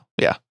Milk valid. Hotel.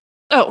 Yeah.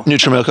 Oh.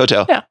 Neutral Milk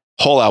Hotel. Yeah.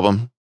 Whole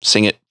album.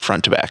 Sing it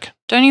front to back.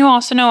 Don't you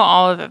also know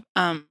all of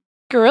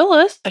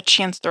Gorillas. a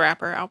Chance the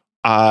Rapper album?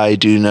 I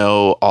do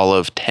know all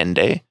of 10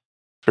 Day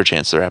for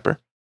Chance the Rapper.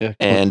 Yeah,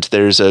 And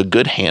there's a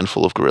good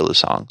handful of Gorilla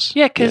songs.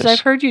 Yeah, because Yes.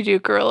 I've heard you do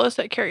Gorillas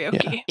at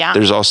karaoke. Yeah.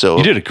 There's also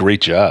you did a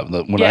great job.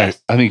 When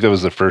Yes. I think that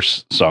was the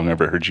first song I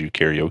ever heard you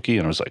karaoke,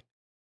 and I was like,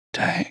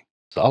 dang,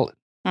 solid.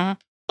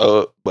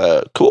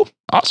 cool.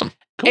 Awesome.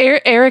 Cool.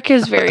 Eric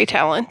is very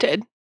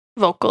talented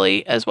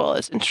vocally as well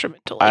as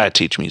instrumentally. I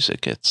teach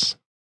music. It's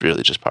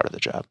really just part of the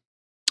job.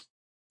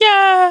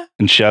 Yeah.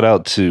 And shout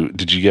out to,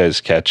 did you guys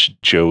catch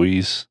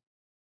Joey's?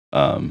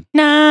 Na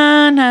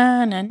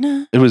na na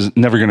na. It was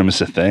Never Gonna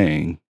Miss a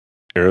Thing.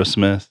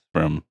 Aerosmith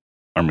from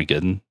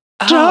Armageddon.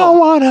 Oh.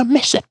 want to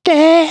miss a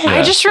day. I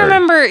Yeah, just sorry.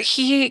 remember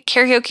he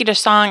karaoke'd a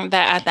song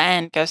that at the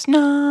end goes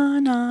na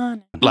na,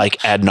 na.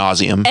 Like ad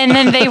nauseum. And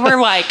then they were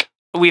like,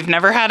 "We've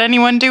never had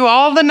anyone do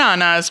all the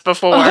nanas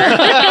before." We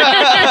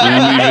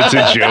leave it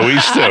to Joey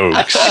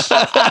Stokes.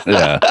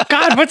 Yeah.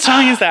 God, what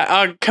song is that?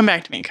 Oh, come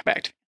back to me. Come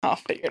back to me. I'll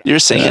figure it out. You're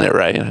singing it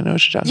right. I know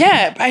what you're talking about.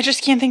 Yeah, I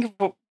just can't think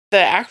of the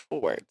actual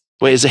words.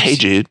 Wait, is it Hey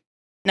Jude?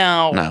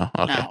 No. No.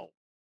 Okay. No.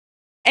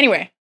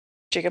 Anyway,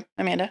 Jacob,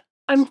 Amanda.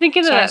 I'm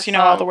thinking So of as that you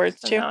know all the song, words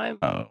so too? now I'm-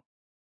 Oh.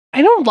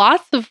 I know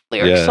lots of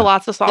lyrics Yeah. to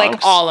lots of songs. Like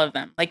all of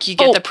them. Like you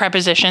get Oh. the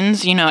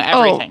prepositions, you know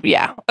everything. Oh,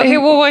 yeah. Okay,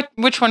 And- well,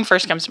 which one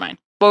first comes to mind?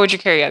 What would your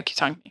karaoke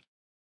song be?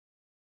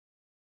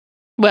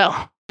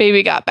 well,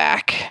 Baby Got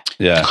Back.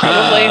 Yeah.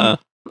 Probably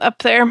up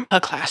there.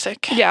 A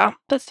classic. Yeah,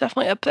 that's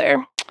definitely up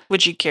there.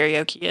 Would you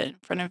karaoke it in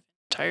front of the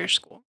entire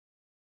school?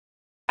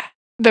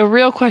 The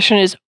real question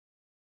is,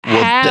 Would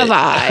have they-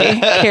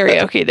 I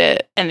karaoke'd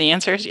it? And the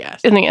answer is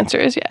yes. And the answer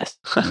is yes.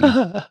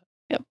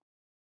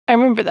 I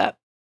remember that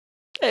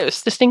It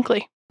was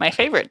distinctly. my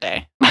favorite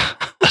day.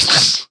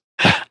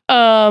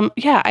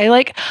 Yeah,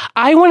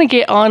 I want to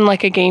get on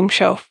like a game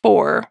show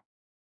for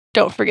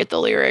Don't Forget the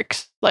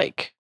Lyrics,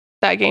 like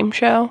that game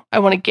show. I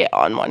want to get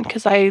on one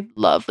because I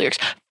love lyrics.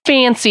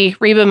 Fancy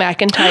Reba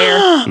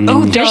McEntire.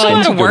 Oh, there's a Done.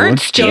 lot of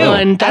words too.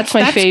 Done. That's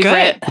my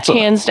favorite. It's a-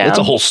 Hands down. It's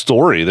a whole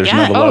story. There's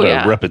Yeah. not a Oh, lot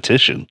yeah. of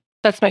repetition.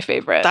 That's my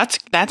favorite. That's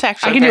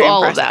actually I can do very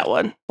all impressive. of that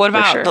one. What for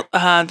about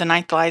sure. the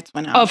night the lights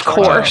went out? Of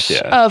course.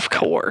 Yeah. Of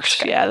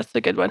course. Yeah, that's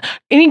a good one.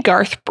 Any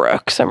Garth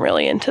Brooks, I'm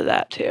really into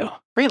that too.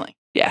 Really?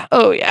 Yeah.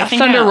 Oh, yeah. I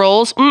think Thunder I-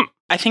 Rolls.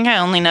 I think I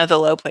only know the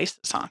Low Places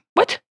song.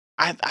 What?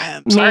 I'm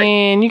sorry.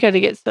 Man, you got to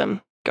get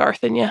some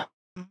Garth in you.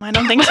 I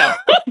don't think so.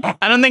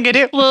 I don't think I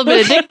do. A little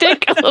bit of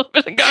Dick, a little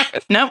bit of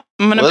Garth. Nope.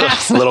 I'm gonna Little-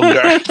 pass. little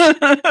Garth.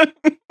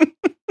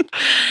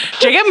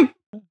 Jacob.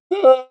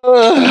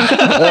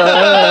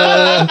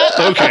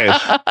 Okay.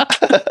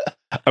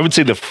 I would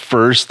say the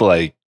first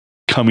like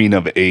coming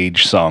of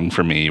age song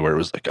for me where it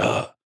was like,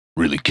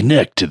 really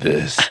connect to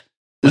this.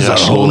 This is Yeah, a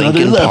whole other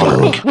Linkin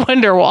level. Park.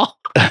 Wonderwall.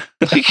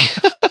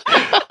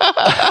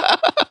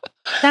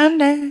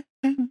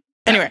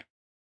 Anyway.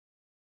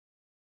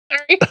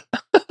 Sorry.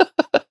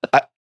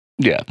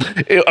 Yeah.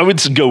 I would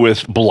go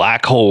with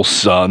Black Hole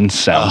Sun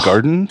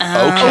Soundgarden.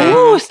 Okay.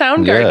 Ooh,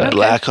 Soundgarden. Yeah. Okay.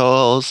 Black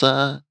holes.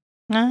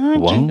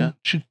 Won't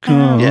you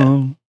come?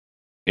 Yeah.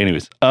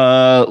 Anyways,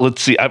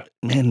 let's see.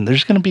 Man,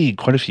 there's going to be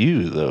quite a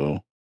few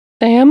though.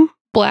 Sam,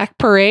 Black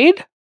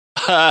Parade.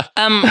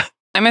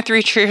 I'm a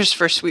 3 Cheers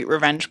for Sweet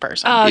Revenge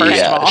person. Oh, first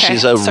yeah, of all.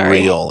 she's a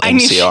Sorry. real I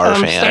need- MCR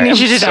I'm fan. I need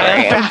you to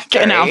sorry, dial I'm back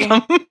an sorry.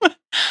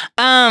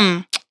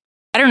 album.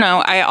 I don't know.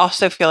 I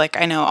also feel like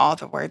I know all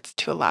the words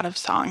to a lot of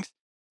songs.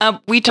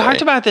 We talked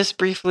Right. about this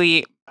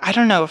briefly. I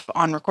don't know if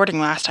on recording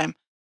last time.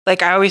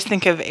 Like I always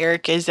think of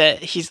Eric as that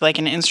he's like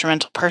an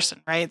instrumental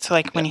person, right? So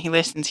like when he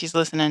listens, he's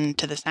listening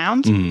to the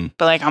sounds. Mm.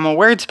 But like I'm a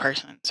words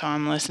person, so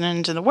I'm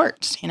listening to the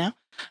words, you know?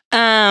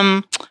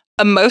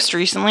 Most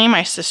recently,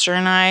 my sister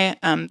and I,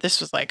 this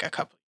was like a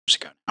couple years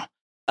ago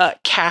now,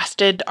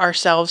 casted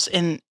ourselves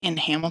in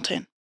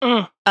Hamilton.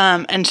 Mm.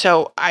 And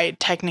so I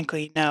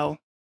technically know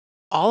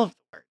all of the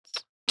words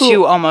Cool.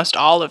 to almost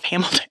all of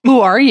Hamilton.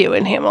 Who are you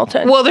in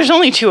Hamilton? Well, there's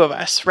only 2 of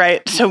us,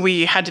 right? So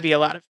we had to be a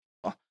lot of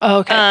people.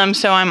 Okay.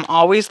 So I'm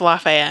always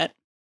Lafayette,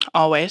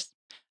 always.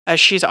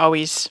 She's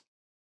always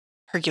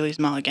Hercules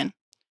Mulligan.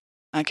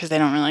 because they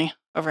don't really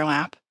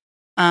overlap.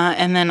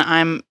 And then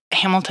I'm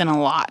Hamilton a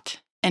lot,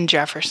 and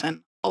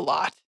Jefferson a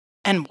lot,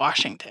 and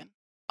Washington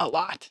a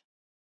lot.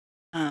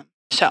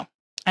 So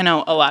I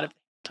know a lot of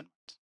Hamilton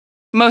ones.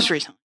 Most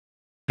recently.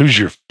 Who's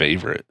your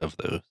favorite of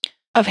those?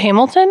 Of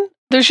Hamilton?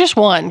 There's just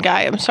one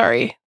guy. I'm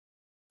sorry.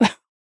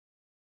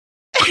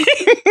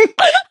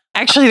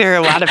 Actually, there are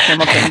a lot of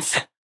Hamiltons.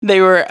 They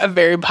were a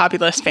very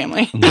populous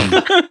family.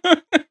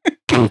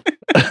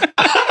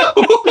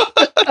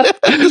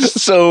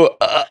 So,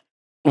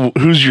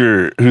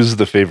 who's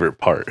the favorite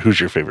part? Who's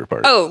your favorite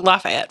part? Oh,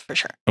 Lafayette for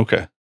sure.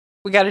 Okay.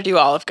 We got to do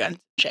Olive Guns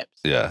and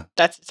chips. Yeah.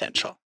 That's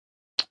essential.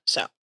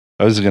 So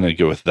I was going to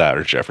go with that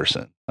or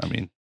Jefferson.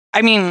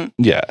 I mean,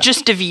 yeah.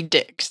 Just David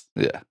Diggs.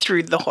 Yeah.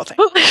 Through the whole thing.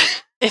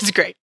 It's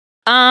great.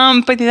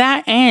 But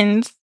that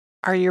ends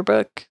our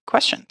yearbook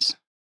questions.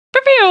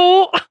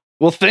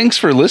 Well, thanks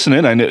for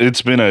listening. I know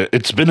it's been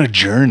a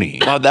journey.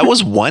 Wow, that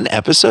was one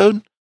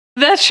episode?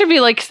 That should be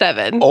like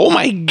 7. Oh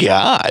my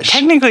gosh.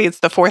 Technically, it's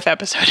the 4th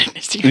episode in the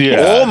series. Yeah.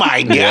 Oh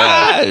my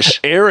gosh.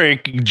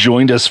 Eric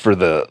joined us for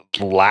the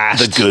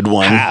good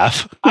one.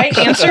 half. I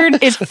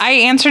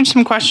answered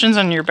some questions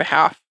on your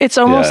behalf. It's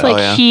almost Yeah.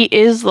 like he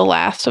is the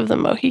last of the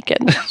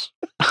Mohicans.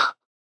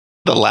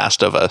 The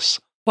Last of Us.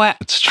 What?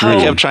 It's true.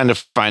 I kept trying to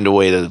find a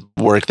way to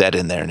work that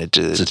in there, and it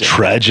just It's a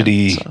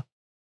tragedy,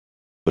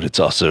 but it's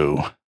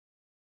also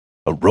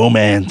a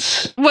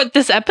romance. What,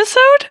 this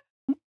episode?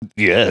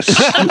 Yes.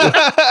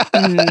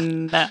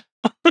 No.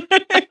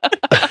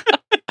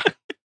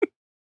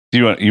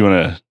 You want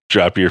to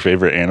drop your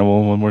favorite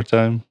animal one more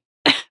time?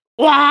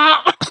 Okay,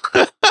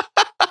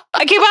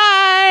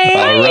 bye.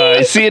 All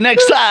right. See you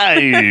next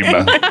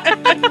time.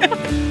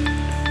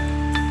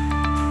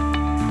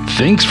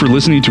 Thanks for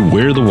listening to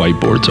Where the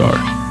Whiteboards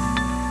Are.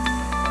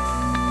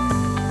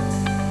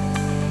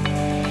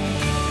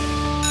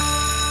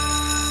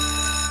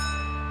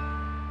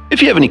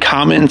 If you have any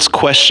comments,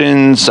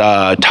 questions,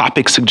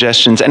 topic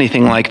suggestions,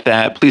 anything like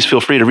that, please feel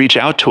free to reach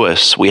out to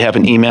us. We have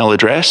an email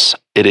address.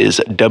 It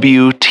is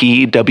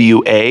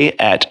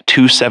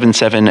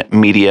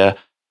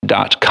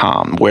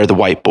WTWA@277media.com, where the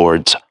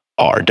whiteboards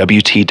are.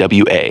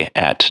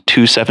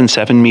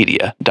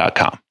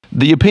 WTWA@277media.com.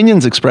 The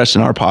opinions expressed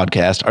in our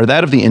podcast are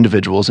that of the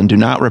individuals and do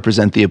not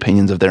represent the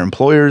opinions of their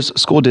employers,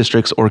 school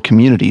districts, or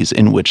communities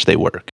in which they work.